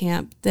boys'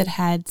 camp that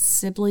had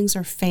siblings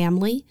or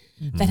family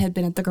that had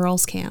been at the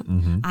girls' camp.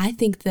 Mm-hmm. I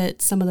think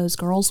that some of those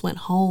girls went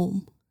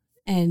home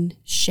and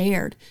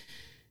shared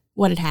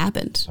what had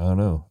happened. I don't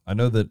know. I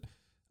know that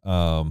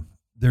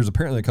there's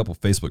apparently a couple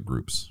of Facebook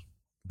groups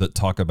that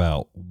talk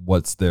about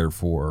what's there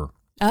for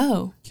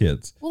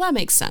kids. Well, that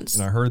makes sense.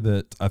 And I heard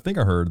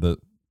that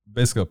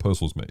basically a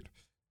post was made.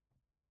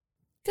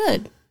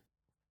 Good.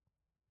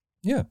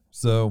 Yeah.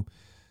 So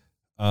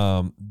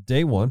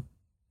day one,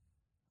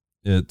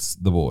 it's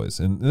the boys.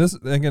 And this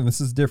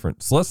is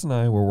different. Celeste and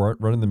I were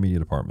running the media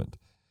department.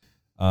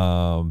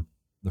 The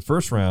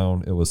first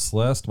round, it was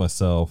Celeste,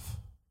 myself,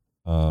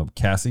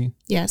 Cassie.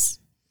 Yes.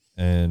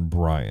 And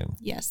Brian.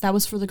 Yes, that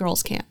was for the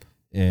girls' camp.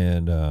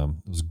 And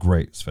it was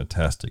great. It's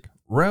fantastic.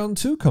 Round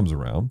 2 comes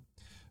around.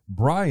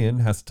 Brian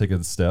has to take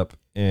a step,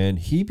 and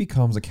he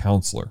becomes a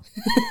counselor.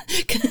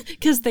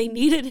 Because they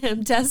needed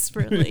him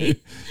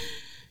desperately.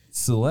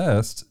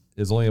 Celeste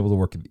is only able to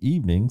work in the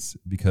evenings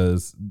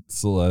because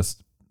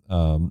Celeste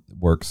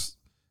works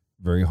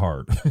very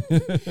hard.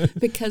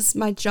 Because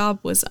my job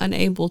was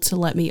unable to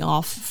let me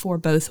off for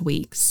both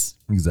weeks.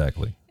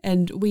 Exactly.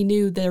 And we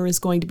knew there was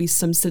going to be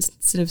some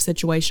sensitive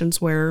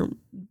situations where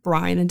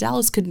Brian and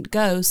Dallas couldn't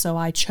go, so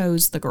I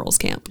chose the girls'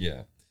 camp.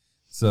 Yeah.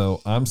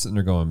 So I'm sitting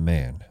there going,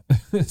 man,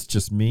 it's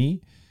just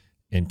me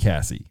and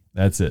Cassie.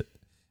 That's it.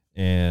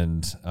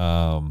 And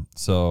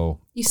so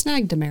you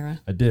snagged Damara.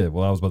 I did.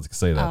 Well, I was about to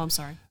say that. Oh, I'm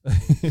sorry.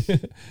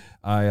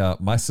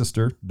 My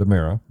sister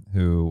Damara,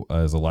 who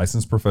is a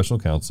licensed professional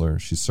counselor,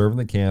 she's serving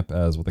the camp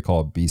as what they call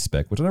a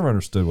B-spec, which I never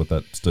understood what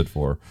that stood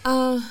for.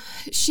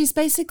 She's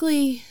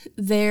basically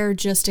there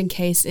just in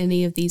case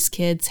any of these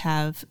kids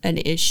have an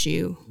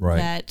issue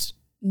that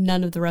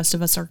none of the rest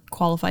of us are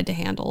qualified to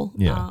handle.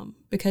 Yeah.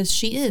 Because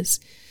she is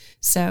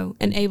So,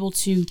 and able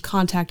to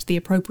contact the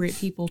appropriate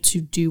people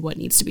to do what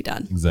needs to be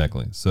done.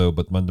 Exactly. So,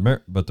 but Demara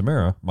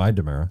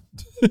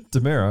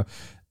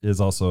is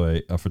also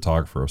a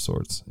photographer of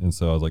sorts. And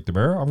so I was like,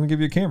 Demara, I'm going to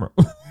give you a camera.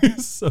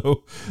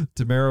 So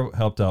Demara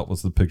helped out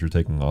with the picture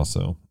taking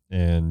also.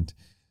 And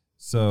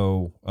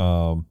so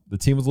the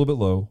team was a little bit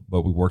low,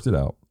 but we worked it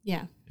out.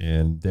 Yeah.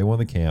 And they won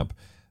the camp.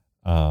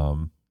 We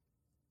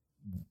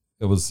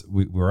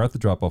were at the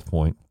drop-off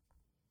point,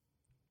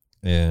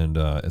 and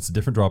it's a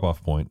different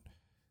drop-off point.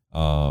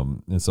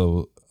 And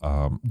so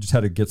just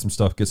had to get some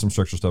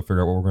structure stuff,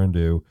 figure out what we're going to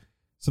do.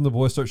 Some of the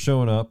boys start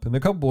showing up, and a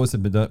couple boys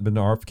had been to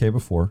RFK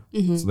before, so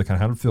they kind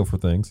of had a feel for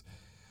things.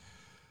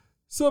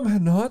 Some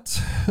had not.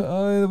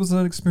 It was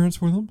an experience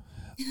for them,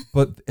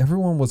 but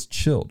everyone was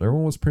chilled.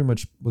 Everyone was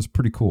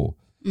pretty cool.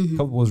 A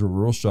couple boys were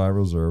real shy,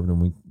 reserved,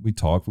 and we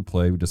talked, we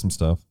played, we did some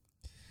stuff,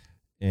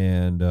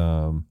 and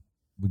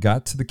we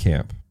got to the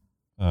camp.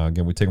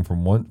 Again, we take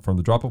them from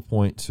the drop-off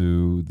point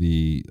to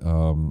the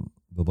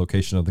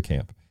location of the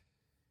camp.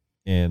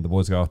 And the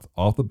boys got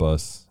off the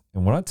bus.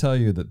 And when I tell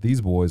you that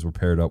these boys were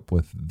paired up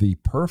with the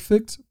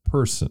perfect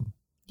person.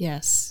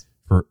 Yes.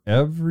 For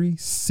every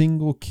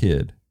single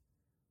kid.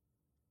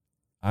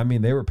 I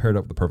mean, they were paired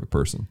up with the perfect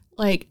person.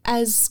 Like,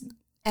 as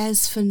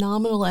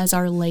phenomenal as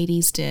our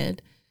ladies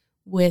did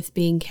with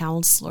being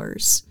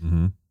counselors,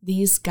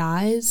 these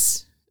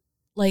guys,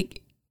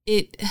 like,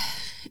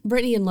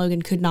 Brittany and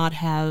Logan could not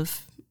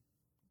have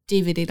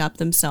DVD'd up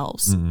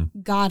themselves.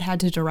 God had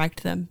to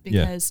direct them,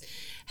 because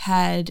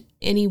had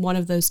any one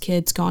of those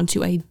kids gone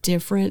to a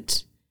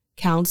different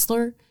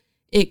counselor,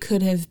 it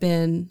could have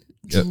been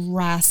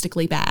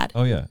drastically bad.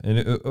 Oh yeah, and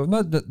it,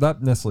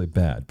 not necessarily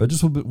bad, but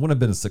just wouldn't have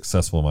been as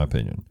successful in my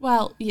opinion.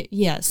 Well,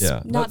 yes,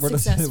 yeah, not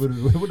successful.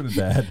 It would have been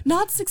bad.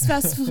 Not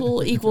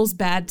successful equals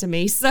bad to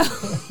me. So,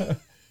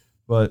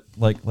 but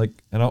like,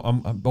 and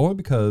I'm only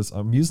because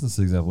I'm using this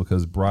example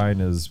because Brian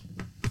is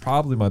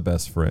probably my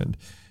best friend.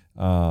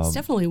 It's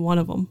definitely one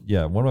of them.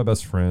 Yeah, one of my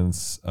best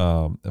friends.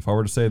 If I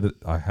were to say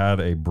that I had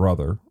a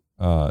brother,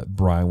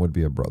 Brian would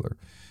be a brother.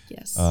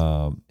 Yes.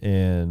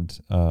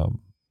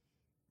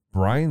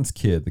 Brian's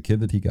kid, the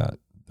kid that he got,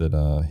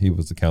 that he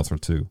was the counselor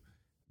to,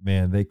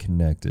 man, they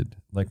connected.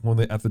 Like when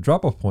at the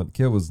drop-off point, the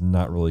kid was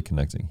not really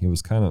connecting. He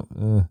was kind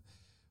of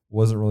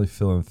wasn't really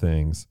feeling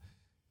things.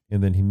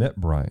 And then he met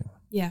Brian.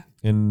 Yeah.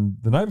 And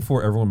the night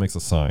before, everyone makes a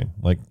sign.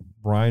 Like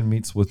Brian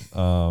meets with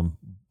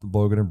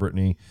Logan and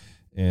Brittany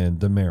and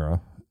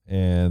Demara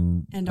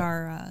and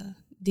our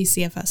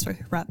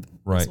DCFS rep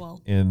right. as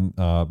well. And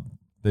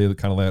they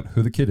kind of lay out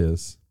who the kid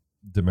is.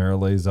 Demara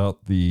lays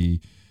out the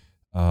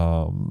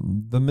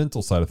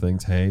mental side of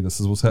things. Hey, this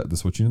is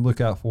what you need to look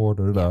out for.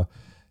 Da, da, da.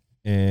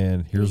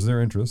 And here's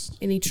their interest.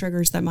 Any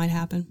triggers that might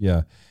happen.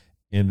 Yeah.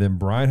 And then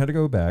Brian had to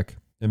go back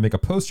and make a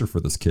poster for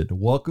this kid to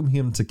welcome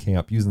him to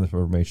camp using this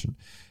information.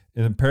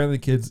 And apparently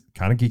the kid's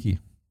kind of geeky.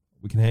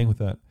 We can hang with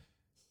that.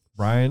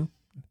 Brian,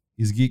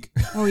 he's a geek.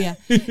 Oh, yeah.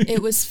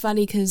 It was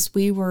funny because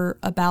we were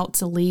about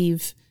to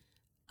leave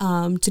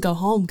to go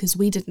home because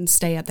we didn't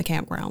stay at the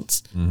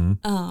campgrounds.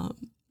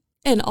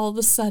 And all of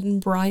a sudden,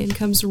 Brian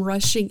comes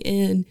rushing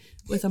in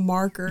with a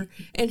marker,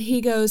 and he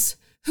goes,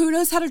 "Who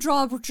knows how to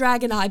draw a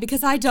dragon eye?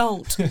 Because I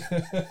don't."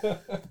 I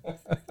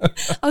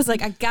was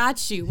like, "I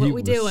got you. What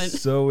we doing?"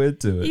 So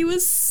into it. He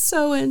was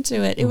so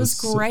into it. It was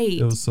great.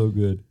 It was so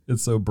good. And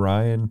so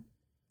Brian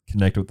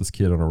connected with this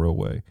kid on a real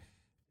way,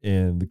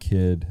 and the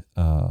kid,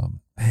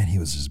 man, he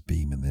was just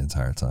beaming the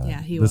entire time.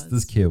 Yeah, he was.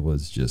 This kid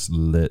was just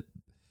lit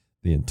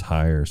the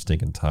entire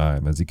stinking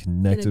time as he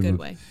connected in a good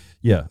way.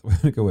 Yeah,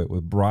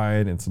 with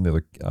Brian and some of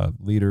the other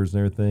leaders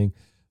and everything.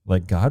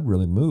 Like God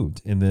really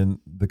moved. And then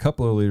the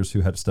couple of leaders who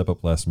had to step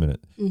up last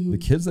minute, the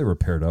kids they were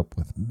paired up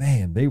with,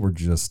 man, they were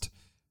just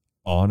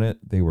on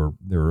it. They were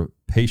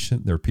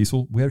patient. They were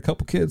peaceful. We had a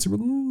couple kids who were a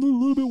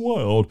little bit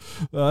wild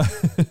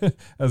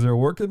as they were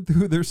working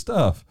through their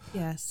stuff.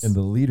 Yes. And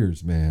the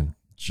leaders, man,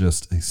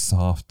 just a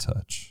soft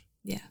touch.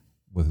 Yeah.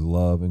 With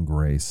love and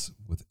grace,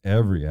 with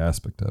every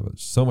aspect of it.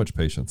 So much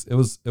patience. It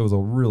was a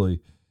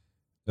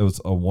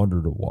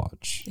wonder to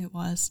watch. It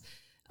was.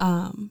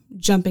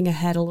 Jumping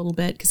ahead a little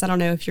bit, because I don't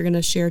know if you're going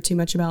to share too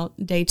much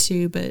about day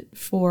 2, but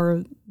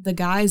for the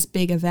guys'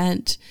 big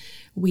event,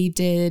 we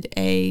did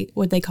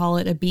what they call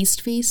it, a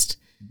beast feast.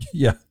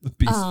 Yeah, the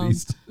beast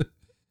feast.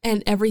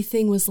 And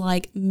everything was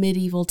like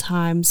medieval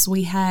times.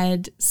 We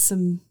had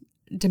some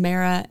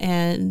Demara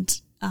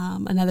and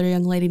another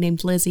young lady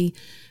named Lizzie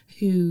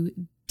who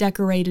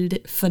decorated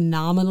it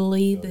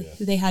phenomenally.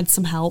 They had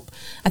some help.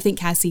 I think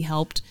Cassie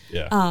helped.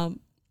 Yeah.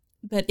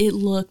 But it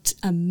looked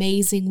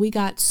amazing. We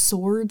got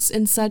swords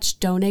and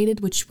such donated,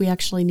 which we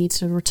actually need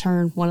to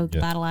return one of the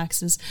battle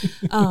axes.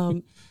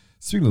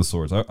 Speaking of the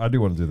swords, I do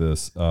want to do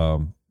this.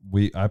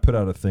 I put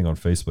out a thing on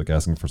Facebook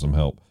asking for some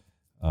help.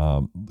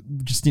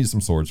 We just need some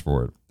swords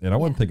for it. And I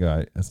want to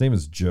think his name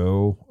is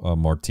Joe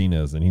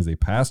Martinez, and he's a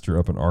pastor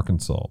up in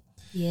Arkansas.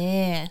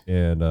 Yeah.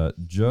 And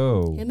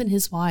Joe. Him and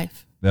his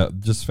wife. Yeah,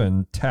 just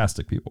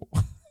fantastic people.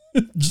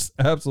 Just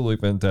absolutely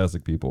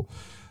fantastic people.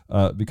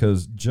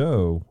 Because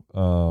Joe,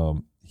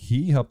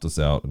 he helped us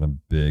out in a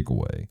big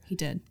way. He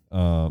did.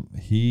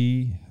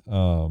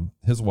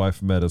 His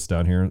wife met us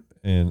down here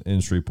in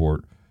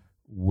Shreveport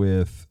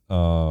with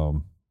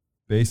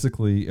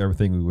basically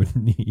everything we would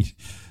need.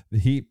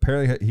 He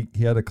apparently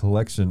he had a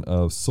collection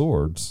of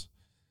swords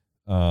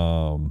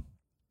from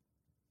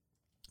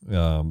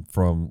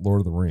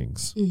Lord of the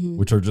Rings,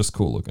 which are just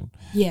cool looking.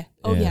 Yeah.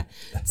 Oh, yeah.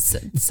 So,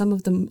 some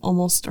of them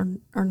almost are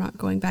not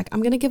going back.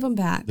 I'm going to give them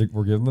back.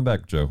 We're giving them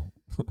back, Joe.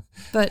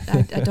 But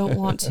I don't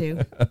want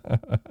to.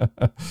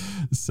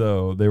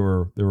 So they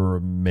were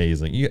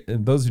amazing.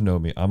 And those who know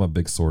me, I'm a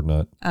big sword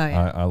nut. Oh,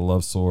 yeah. I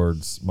love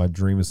swords. My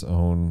dream is to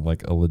own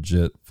like a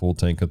legit full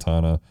tank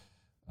katana.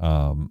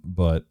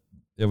 But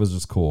it was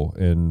just cool.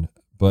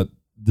 But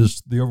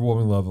the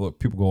overwhelming level of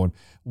people going,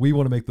 we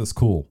want to make this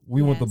cool.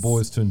 We want the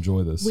boys to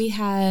enjoy this. We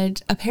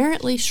had,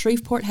 apparently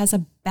Shreveport has a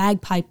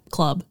bagpipe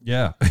club.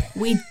 Yeah.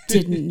 We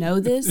didn't know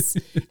this.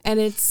 And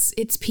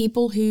it's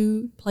people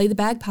who play the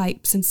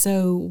bagpipes. And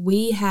so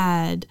we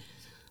had,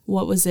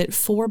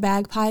 4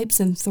 bagpipes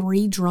and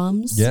 3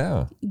 drums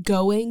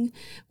going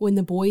when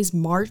the boys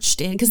marched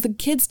in. Because the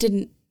kids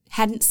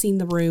hadn't seen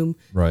the room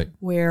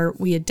where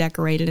we had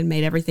decorated and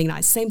made everything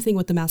nice. Same thing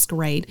with the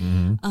masquerade.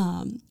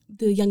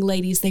 The young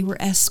ladies, they were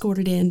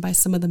escorted in by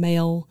some of the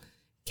male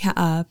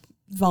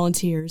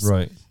volunteers.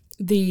 Right.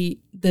 The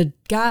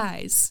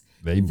guys,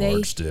 they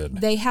marched in.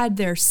 They had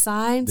their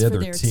signs for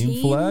their team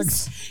teams,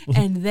 flags,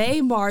 and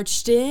they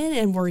marched in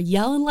and were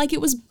yelling like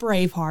it was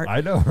Braveheart.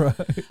 I know, right?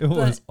 It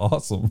was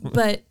awesome.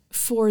 But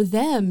for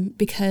them,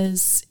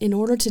 because in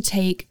order to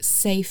take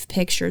safe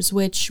pictures,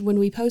 which when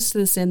we post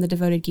this in the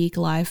Devoted Geek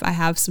Life, I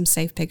have some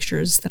safe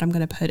pictures that I'm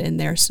going to put in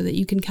there so that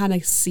you can kind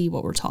of see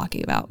what we're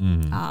talking about.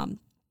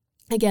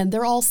 Again,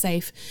 they're all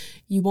safe.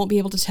 You won't be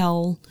able to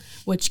tell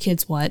which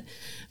kid's what,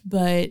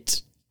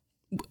 but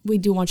we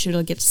do want you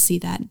to get to see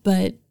that.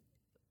 But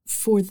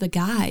for the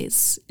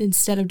guys,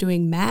 instead of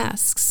doing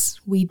masks,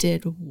 we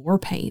did war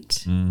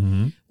paint,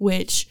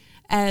 which,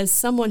 as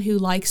someone who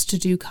likes to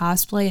do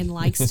cosplay and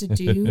likes to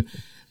do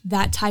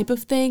that type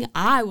of thing,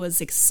 I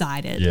was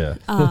excited. Yeah.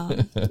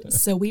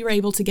 So we were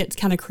able to get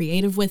kind of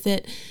creative with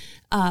it.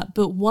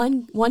 But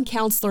one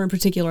counselor in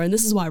particular, and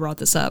this is why I brought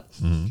this up,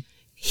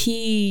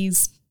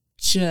 he's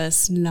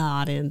just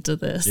not into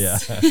this. Yeah,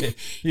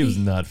 he was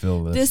not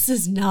feeling this. This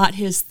is not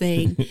his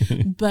thing,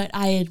 but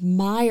I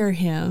admire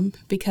him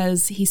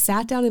because he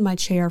sat down in my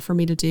chair for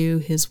me to do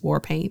his war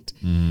paint.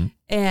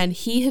 And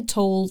he had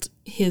told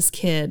his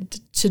kid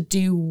to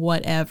do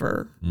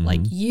whatever,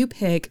 like you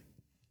pick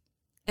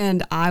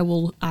and I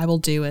will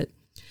do it.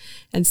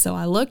 And so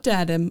I looked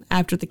at him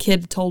after the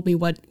kid told me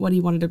what he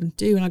wanted him to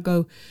do. And I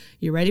go,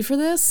 "You ready for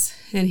this?"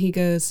 And he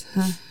goes,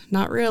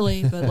 "Not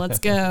really, but let's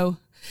go."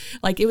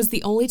 Like, it was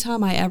the only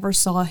time I ever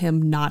saw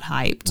him not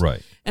hyped.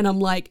 Right. And I'm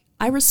like,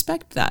 I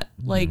respect that.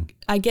 Like,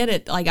 I get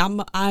it. Like,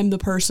 I'm the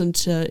person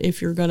to,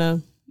 if you're going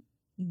to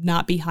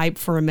not be hyped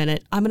for a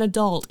minute, I'm an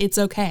adult. It's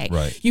okay.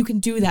 Right. You can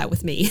do that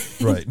with me.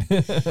 Right.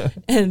 But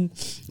and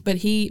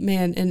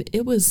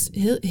it was,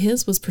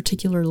 his was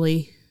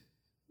particularly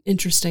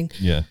interesting.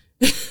 Yeah.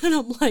 And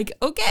I'm like,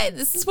 okay,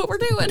 this is what we're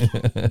doing.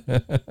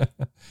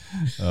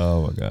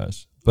 Oh my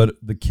gosh. But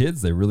the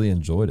kids, they really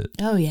enjoyed it.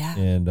 Oh yeah.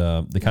 And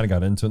they kind of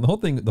got into it.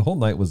 And the whole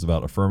night was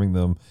about affirming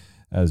them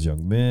as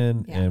young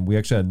men. Yeah. And we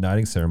actually had a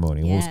knighting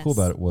ceremony. And what was cool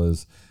about it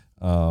was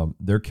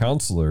their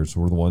counselors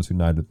were the ones who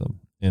knighted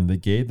them. And they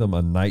gave them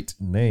a knight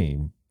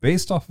name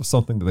based off of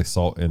something that they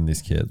saw in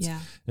these kids. Yeah.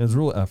 And it was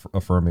real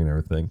affirming and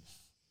everything.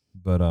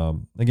 But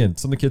again,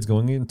 some of the kids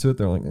going into it,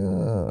 they're like,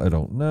 I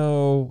don't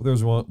know. There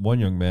was one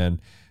young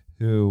man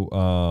who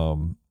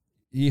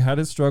he had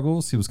his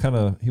struggles. He was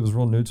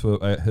real new to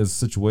his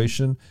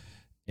situation,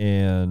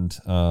 and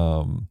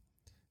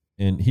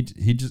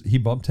he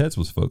bumped heads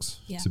with folks,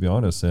 to be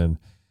honest. And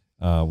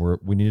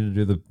we needed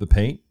to do the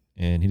paint,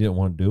 and he didn't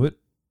want to do it.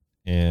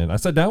 And I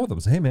sat down with him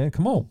and said, "Hey man,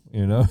 come on,"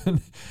 And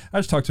I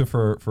just talked to him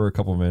for a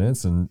couple of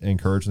minutes and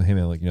encouraged him, "Hey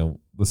man,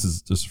 this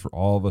is just for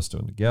all of us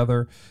doing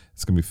together.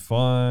 It's gonna be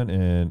fun."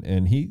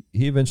 And he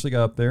eventually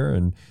got up there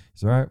and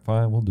he's all right,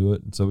 fine, we'll do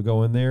it. And so we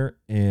go in there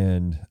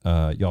and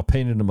y'all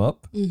painted him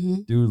up.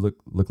 Dude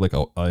looked like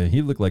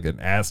he looked like an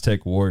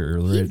Aztec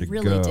warrior ready to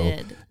really go.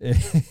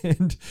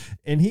 Did.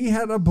 And he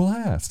had a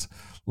blast.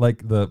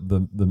 Like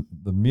the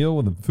meal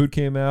when the food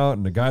came out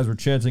and the guys were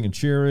chanting and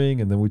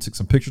cheering, and then we took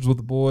some pictures with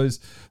the boys,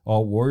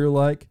 all warrior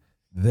like.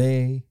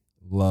 They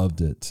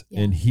loved it,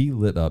 and he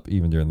lit up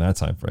even during that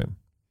time frame.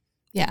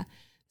 Yeah.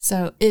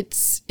 So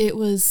it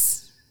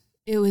was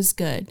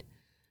good.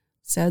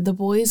 So the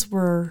boys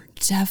were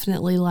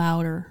definitely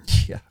louder.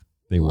 Yeah,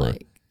 they were.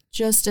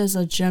 Just as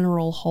a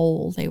general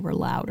whole, they were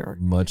louder.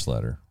 Much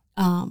louder.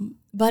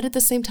 But at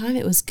the same time,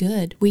 it was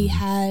good. We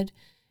had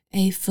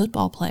a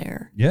football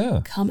player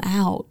come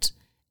out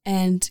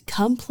and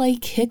come play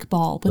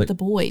kickball with the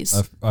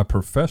boys. A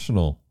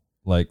professional,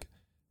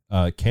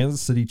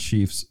 Kansas City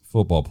Chiefs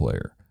football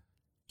player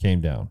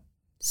came down.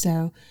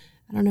 So,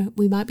 I don't know.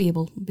 We might be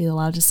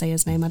allowed to say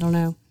his name. I don't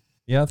know.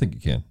 Yeah, I think you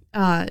can.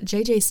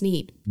 JJ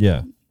Sneed.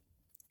 Yeah.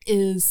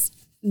 Is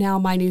now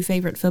my new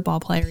favorite football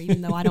player,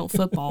 even though I don't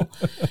football,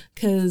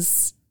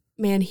 because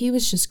man, he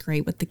was just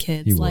great with the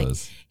kids. He like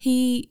was.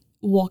 he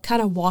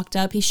kind of walked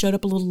up. He showed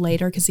up a little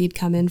later because he'd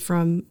come in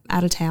from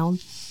out of town,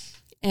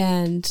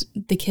 and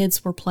the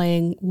kids were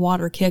playing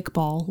water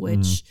kickball,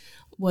 which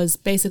was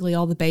basically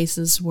all the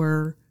bases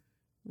were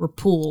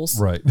pools.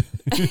 Right.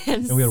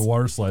 And, And we had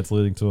water slides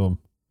leading to them.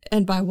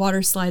 and by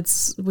water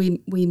slides,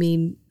 we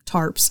mean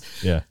tarps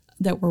Yeah.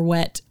 that were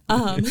wet.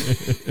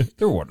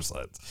 They're water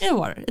slides.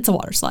 It's a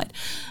water slide.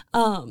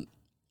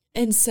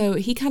 And so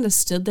he kind of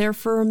stood there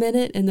for a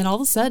minute, and then all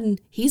of a sudden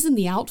he's in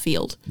the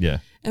outfield, Yeah.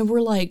 and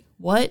we're like,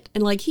 what?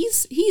 And like,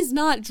 he's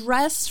not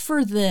dressed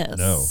for this.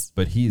 No,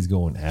 but he's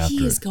going after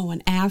He's it.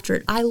 going after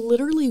it. I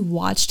literally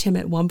watched him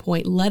at one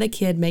point let a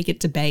kid make it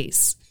to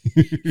base.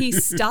 He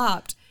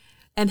stopped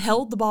and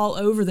held the ball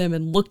over them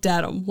and looked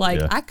at him like,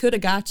 Yeah. I could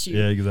have got you.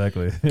 Yeah,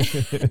 exactly.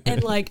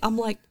 And like, I'm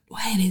like,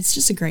 man, he's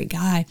just a great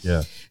guy.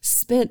 Yeah.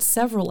 Spent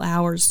several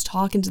hours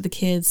talking to the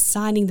kids,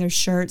 signing their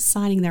shirts,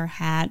 signing their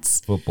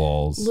hats,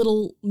 Footballs.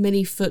 little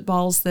mini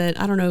footballs that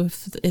I don't know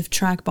if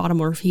Track bought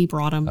them or if he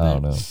brought them. I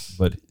don't know.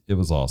 But it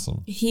was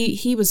awesome.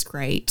 He was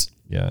great.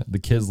 Yeah. The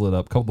kids lit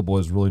up. A couple of the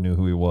boys really knew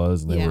who he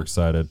was and they Yeah. were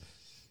excited.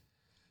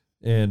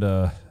 And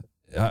I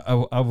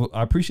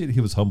appreciate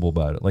he was humble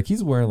about it. Like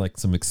he's wearing like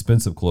some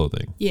expensive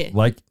clothing. Yeah.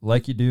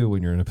 Like you do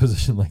when you're in a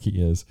position like he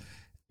is.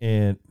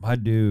 And my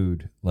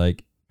dude,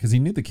 like, because he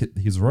knew the kid,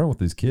 he's running with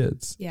these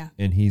kids. Yeah.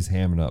 And he's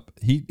hamming up.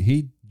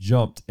 He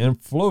jumped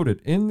and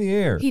floated in the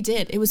air He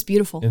did. It was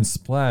beautiful. and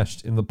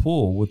splashed in the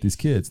pool with these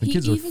kids. The He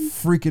kids are even-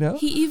 freaking out.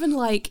 He even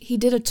he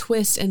did a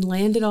twist and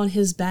landed on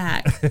his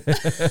back,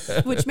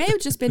 which may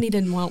have just been he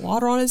didn't want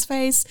water on his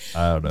face.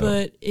 I don't know.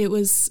 But it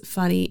was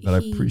funny. But I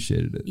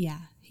appreciated it. Yeah,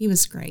 he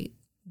was great.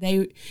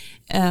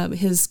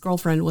 His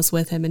girlfriend was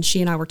with him, and she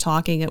and I were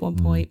talking at one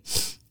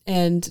point.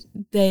 And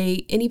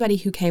anybody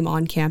who came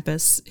on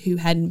campus who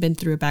hadn't been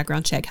through a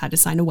background check had to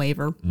sign a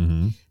waiver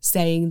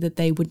saying that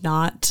they would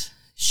not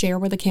share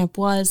where the camp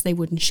was. They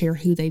wouldn't share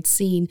who they'd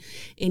seen,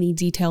 any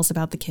details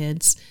about the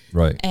kids.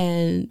 Right.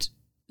 And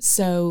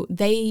so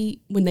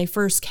when they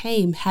first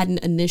came, hadn't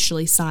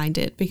initially signed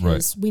it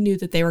because we knew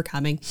that they were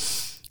coming.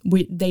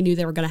 They knew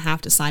they were going to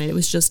have to sign it. It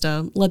was just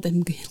let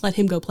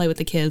him go play with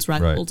the kids.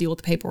 Right. We'll deal with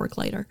the paperwork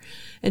later.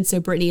 And so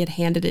Brittany had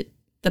handed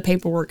the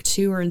paperwork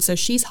to her. And so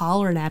she's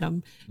hollering at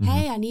him,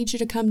 hey, I need you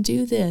to come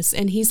do this.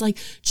 And he's like,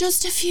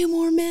 just a few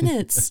more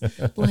minutes,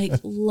 like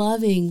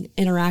loving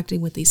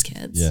interacting with these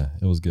kids. Yeah,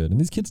 it was good. And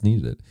these kids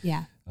needed it.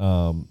 Yeah.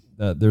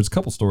 There's a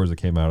couple stories that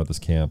came out of this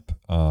camp.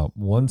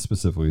 One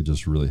specifically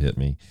just really hit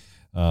me.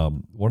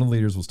 One of the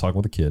leaders was talking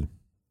with a kid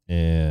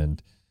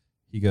and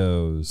he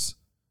goes,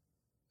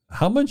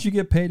 how much you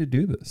get paid to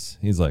do this?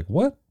 He's like,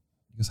 what?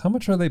 He goes, how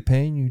much are they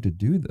paying you to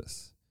do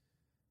this?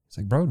 It's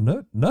like, bro,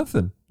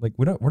 nothing. Like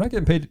we're not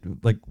getting paid.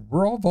 Like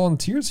we're all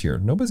volunteers here.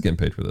 Nobody's getting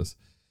paid for this.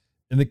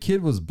 And the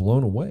kid was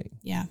blown away.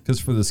 Yeah. Because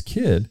for this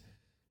kid,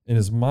 in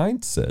his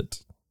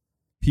mindset,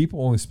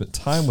 people only spent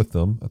time with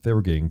them if they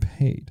were getting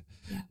paid.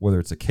 Yeah. Whether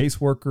it's a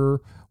caseworker,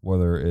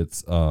 whether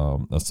it's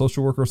a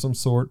social worker of some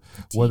sort,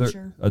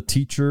 whether a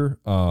teacher.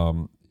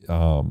 And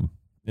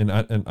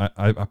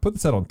I put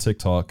this out on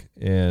TikTok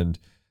and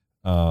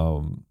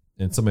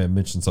somebody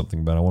mentioned something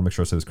about it. I want to make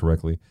sure I say this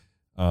correctly.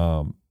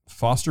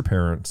 Foster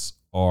parents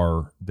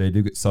they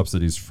do get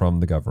subsidies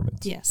from the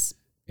government. Yes.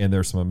 And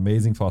there's some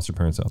amazing foster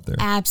parents out there.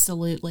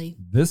 Absolutely.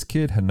 This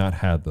kid had not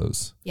had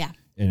those. Yeah.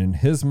 And in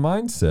his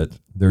mindset,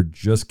 they're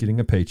just getting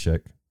a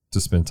paycheck to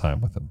spend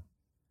time with him.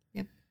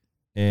 Yep.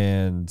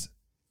 And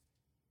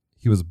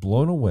he was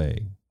blown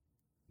away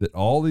that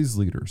all these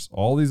leaders,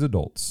 all these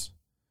adults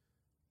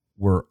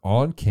were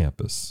on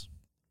campus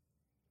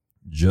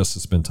just to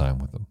spend time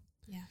with him.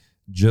 Yeah.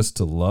 Just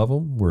to love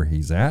him where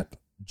he's at,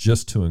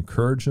 just to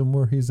encourage him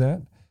where he's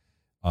at.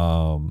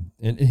 And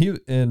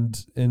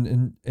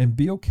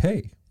be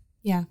okay.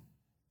 Yeah.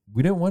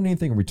 We didn't want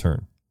anything in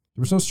return.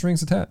 There was no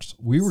strings attached.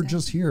 We were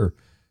just here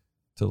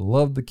to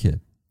love the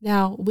kid.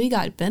 Now we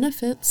got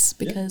benefits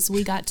because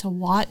we got to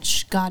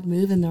watch God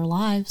move in their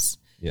lives.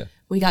 Yeah.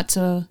 We got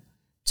to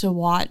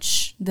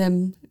watch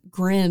them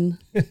grin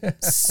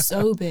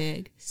so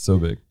big. So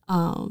big.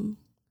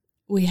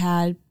 We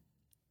had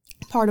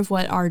part of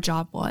what our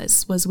job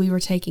was we were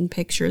taking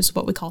pictures,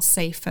 what we call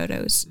safe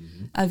photos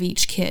of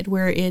each kid,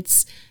 where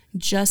it's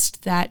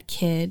just that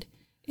kid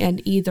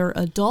and either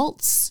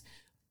adults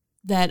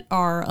that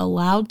are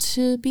allowed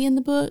to be in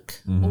the book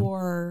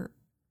or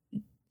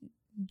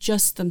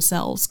just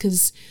themselves,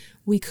 because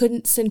we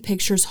couldn't send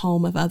pictures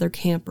home of other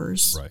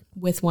campers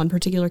with one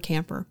particular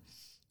camper.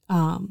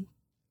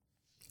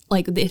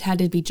 Like it had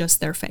to be just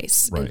their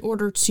face in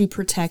order to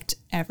protect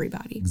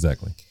everybody.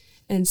 Exactly.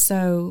 And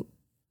so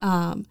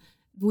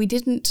we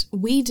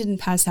didn't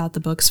pass out the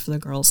books for the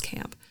girls'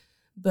 camp,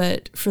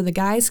 but for the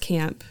guys'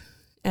 camp,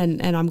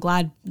 and I'm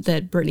glad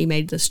that Brittany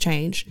made this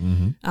change.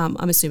 I'm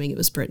assuming it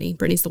was Brittany.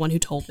 Brittany's the one who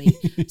told me.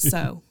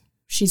 So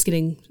she's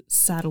getting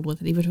saddled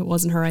with it, even if it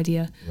wasn't her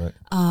idea. Right.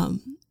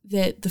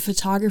 That the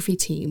photography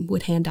team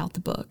would hand out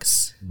the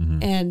books.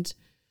 And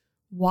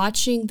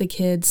watching the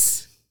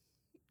kids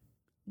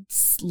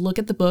look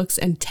at the books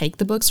and take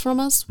the books from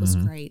us was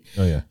great.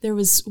 Oh, yeah. There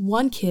was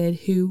one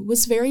kid who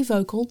was very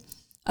vocal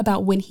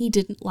about when he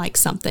didn't like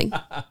something.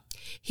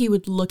 He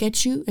would look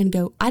at you and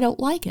go, I don't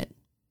like it.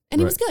 And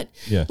he was good.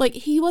 Yeah. Like,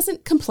 he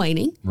wasn't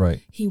complaining.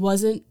 Right. He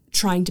wasn't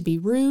trying to be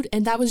rude.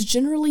 And that was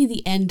generally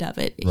the end of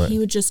it. Right. He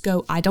would just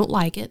go, I don't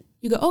like it.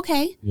 You go,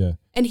 okay. Yeah.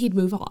 And he'd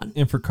move on.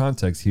 And for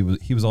context, he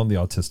was on the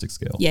autistic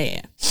scale.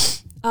 Yeah.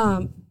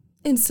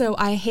 And so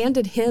I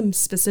handed him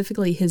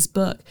specifically his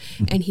book,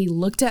 and he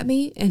looked at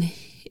me, and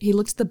he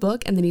looked at the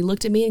book, and then he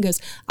looked at me and goes,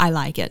 I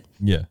like it.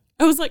 Yeah.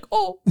 I was like,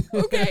 oh,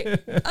 okay,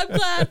 I'm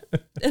glad.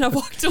 And I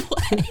walked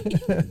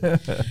away.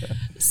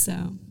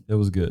 So It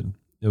was good.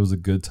 It was a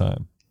good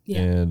time. Yeah.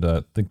 And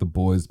I think the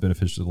boys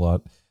benefited a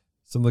lot.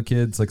 Some of the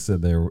kids, like I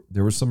said,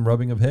 there was some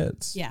rubbing of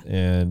heads. Yeah.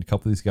 And a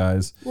couple of these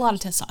guys, a lot of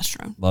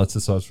testosterone. lots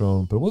of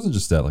testosterone, but it wasn't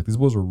just that. Like, these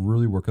boys were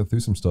really working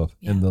through some stuff.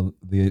 Yeah. And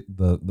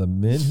the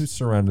men who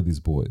surrounded these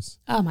boys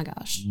Oh my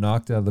gosh.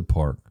 knocked out of the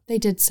park. They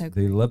did so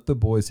They great. let the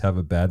boys have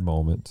a bad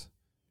moment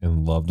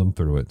and loved them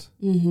through it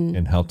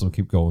and helped them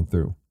keep going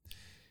through.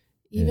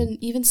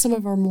 Even some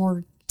of our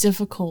more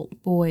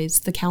difficult boys,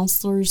 the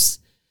counselors,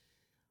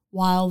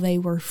 while they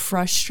were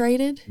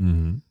frustrated,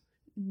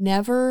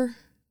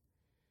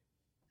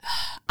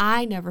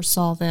 I never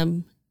saw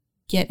them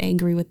get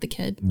angry with the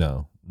kid.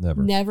 No,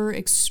 never. Never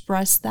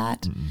expressed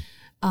that.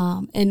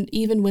 And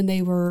even when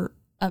they were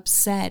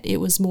upset, it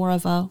was more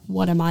of a,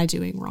 what am I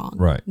doing wrong?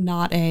 Right.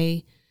 Not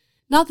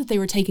that they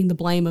were taking the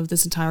blame of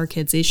this entire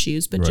kid's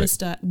issues, but Right.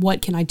 just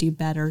what can I do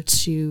better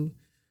to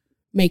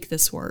make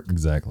this work?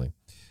 Exactly.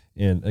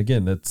 And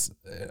again,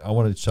 I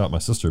wanted to shout out my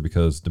sister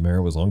because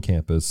Demara was on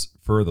campus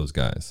for those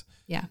guys.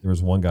 Yeah. There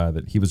was one guy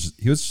that he was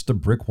just a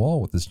brick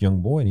wall with this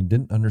young boy, and he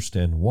didn't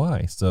understand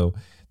why. So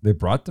they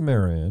brought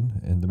Demara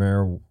in, and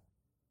Demara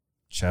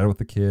chatted with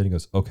the kid. And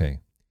goes,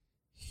 okay,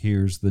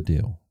 here's the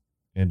deal.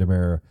 And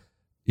Demara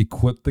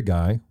equipped the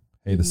guy.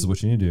 Hey, this is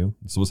what you need to do.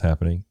 This is what's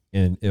happening.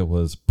 And it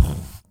was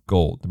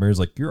gold. Demara's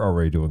like, you're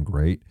already doing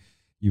great.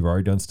 You've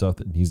already done stuff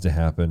that needs to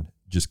happen.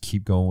 Just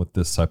keep going with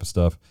this type of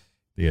stuff.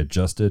 They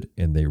adjusted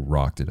and they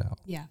rocked it out.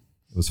 Yeah.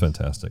 It was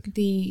fantastic.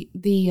 The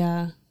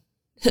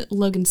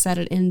Logan said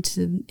it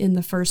in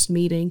the first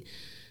meeting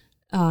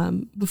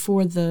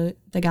before the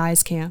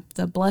guys camp.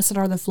 The blessed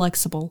are the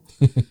flexible.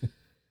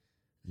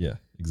 Yeah,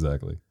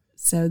 exactly.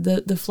 So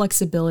the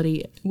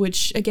flexibility,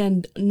 which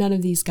again, none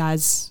of these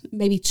guys,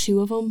 maybe two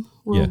of them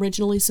were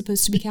originally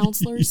supposed to be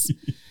counselors,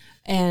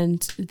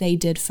 and they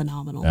did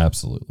phenomenal.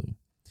 Absolutely.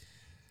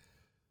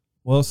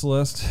 Well,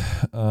 Celeste,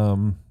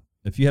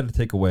 if you had to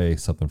take away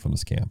something from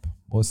this camp,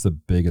 what's the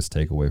biggest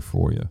takeaway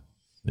for you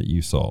that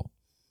you saw?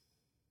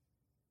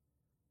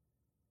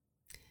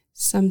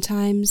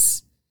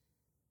 Sometimes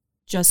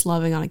just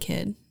loving on a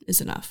kid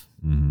is enough.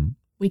 Mm-hmm.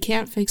 We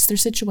can't fix their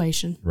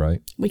situation.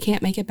 Right. We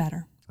can't make it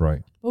better,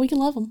 Right. but we can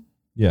love them.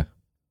 Yeah.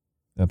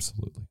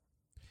 Absolutely.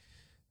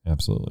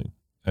 Absolutely.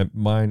 And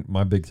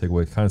my big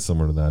takeaway, kind of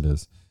similar to that,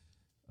 is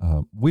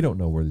we don't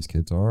know where these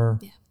kids are.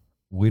 Yeah.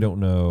 We don't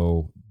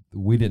know.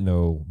 We didn't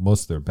know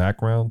most of their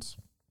backgrounds.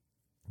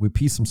 We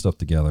pieced some stuff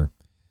together,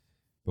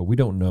 but we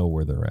don't know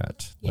where they're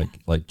at. Yeah.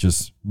 Like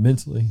just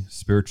mentally,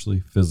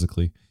 spiritually,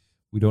 physically.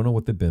 We don't know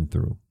what they've been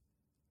through.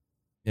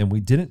 And we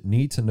didn't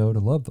need to know to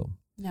love them.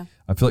 No.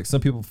 I feel like some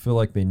people feel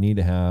like they need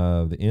to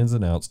have the ins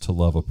and outs to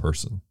love a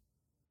person,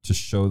 to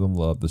show them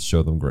love, to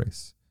show them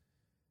grace.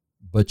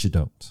 But you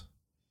don't.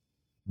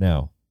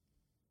 Now,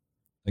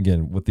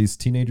 again, with these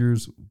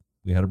teenagers,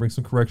 we had to bring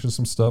some corrections,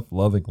 some stuff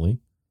lovingly.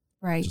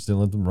 Right. Just didn't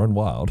let them run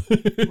wild.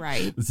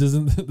 Right. This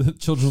isn't the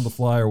Children of the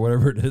Fly or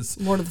whatever it is.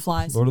 Lord of the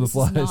Flies. Lord of the This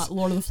is Flies. not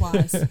Lord of the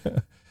Flies.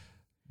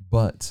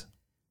 But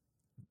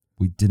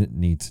we didn't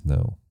need to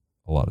know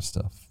a lot of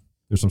stuff.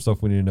 There's some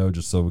stuff we need to know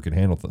just so we could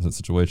handle the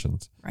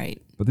situations.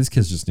 Right. But these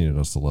kids just needed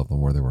us to love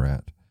them where they were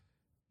at.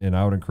 And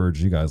I would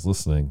encourage you guys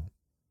listening,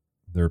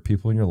 there are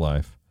people in your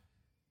life,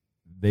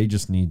 they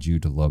just need you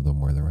to love them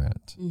where they're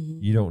at. Mm-hmm.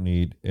 You don't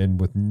need, and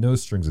with no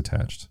strings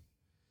attached,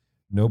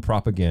 no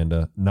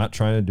propaganda, not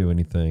trying to do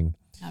anything,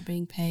 Not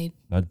being paid.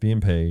 not being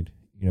paid.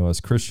 You know,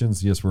 as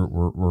Christians, yes, we're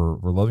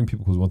loving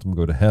people because we want them to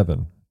go to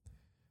heaven.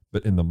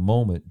 But in the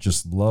moment,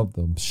 just love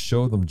them,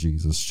 show them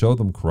Jesus, show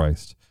them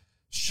Christ,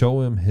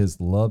 show them his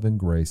love and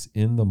grace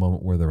in the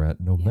moment where they're at,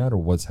 no matter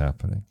what's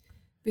happening.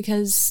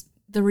 Because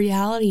the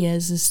reality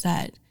is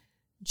that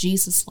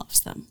Jesus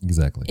loves them.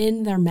 Exactly.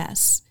 In their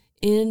mess,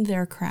 in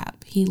their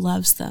crap, he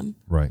loves them.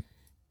 Right.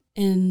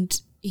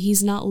 And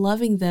he's not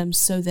loving them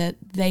so that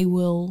they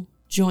will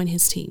join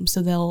his team,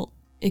 so they'll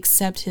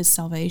accept his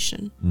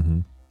salvation. Mm-hmm.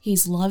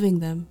 He's loving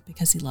them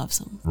because he loves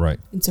them. Right.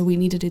 And so we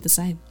need to do the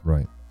same.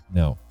 Right.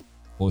 Now,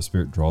 Holy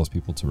Spirit draws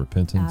people to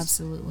repentance.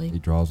 Absolutely. He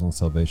draws on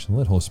salvation.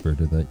 Let Holy Spirit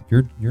do that.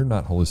 You're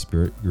not Holy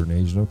Spirit. You're an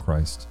agent of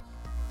Christ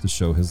to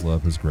show his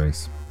love, his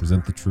grace.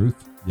 Present the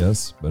truth,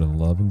 yes, but in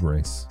love and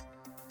grace.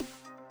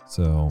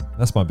 So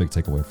that's my big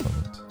takeaway from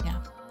it.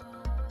 Yeah.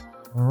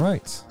 All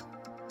right.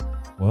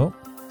 Well,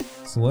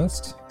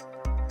 Celeste,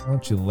 why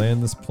don't you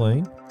land this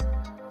plane?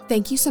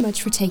 Thank you so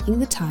much for taking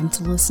the time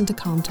to listen to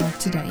Comm Talk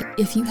today.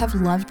 If you have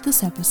loved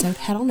this episode,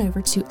 head on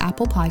over to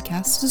Apple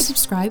Podcasts to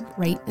subscribe,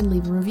 rate, and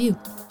leave a review,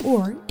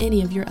 or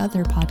any of your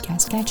other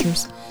podcast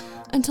catchers.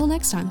 Until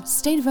next time,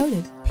 stay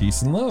devoted.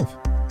 Peace and love.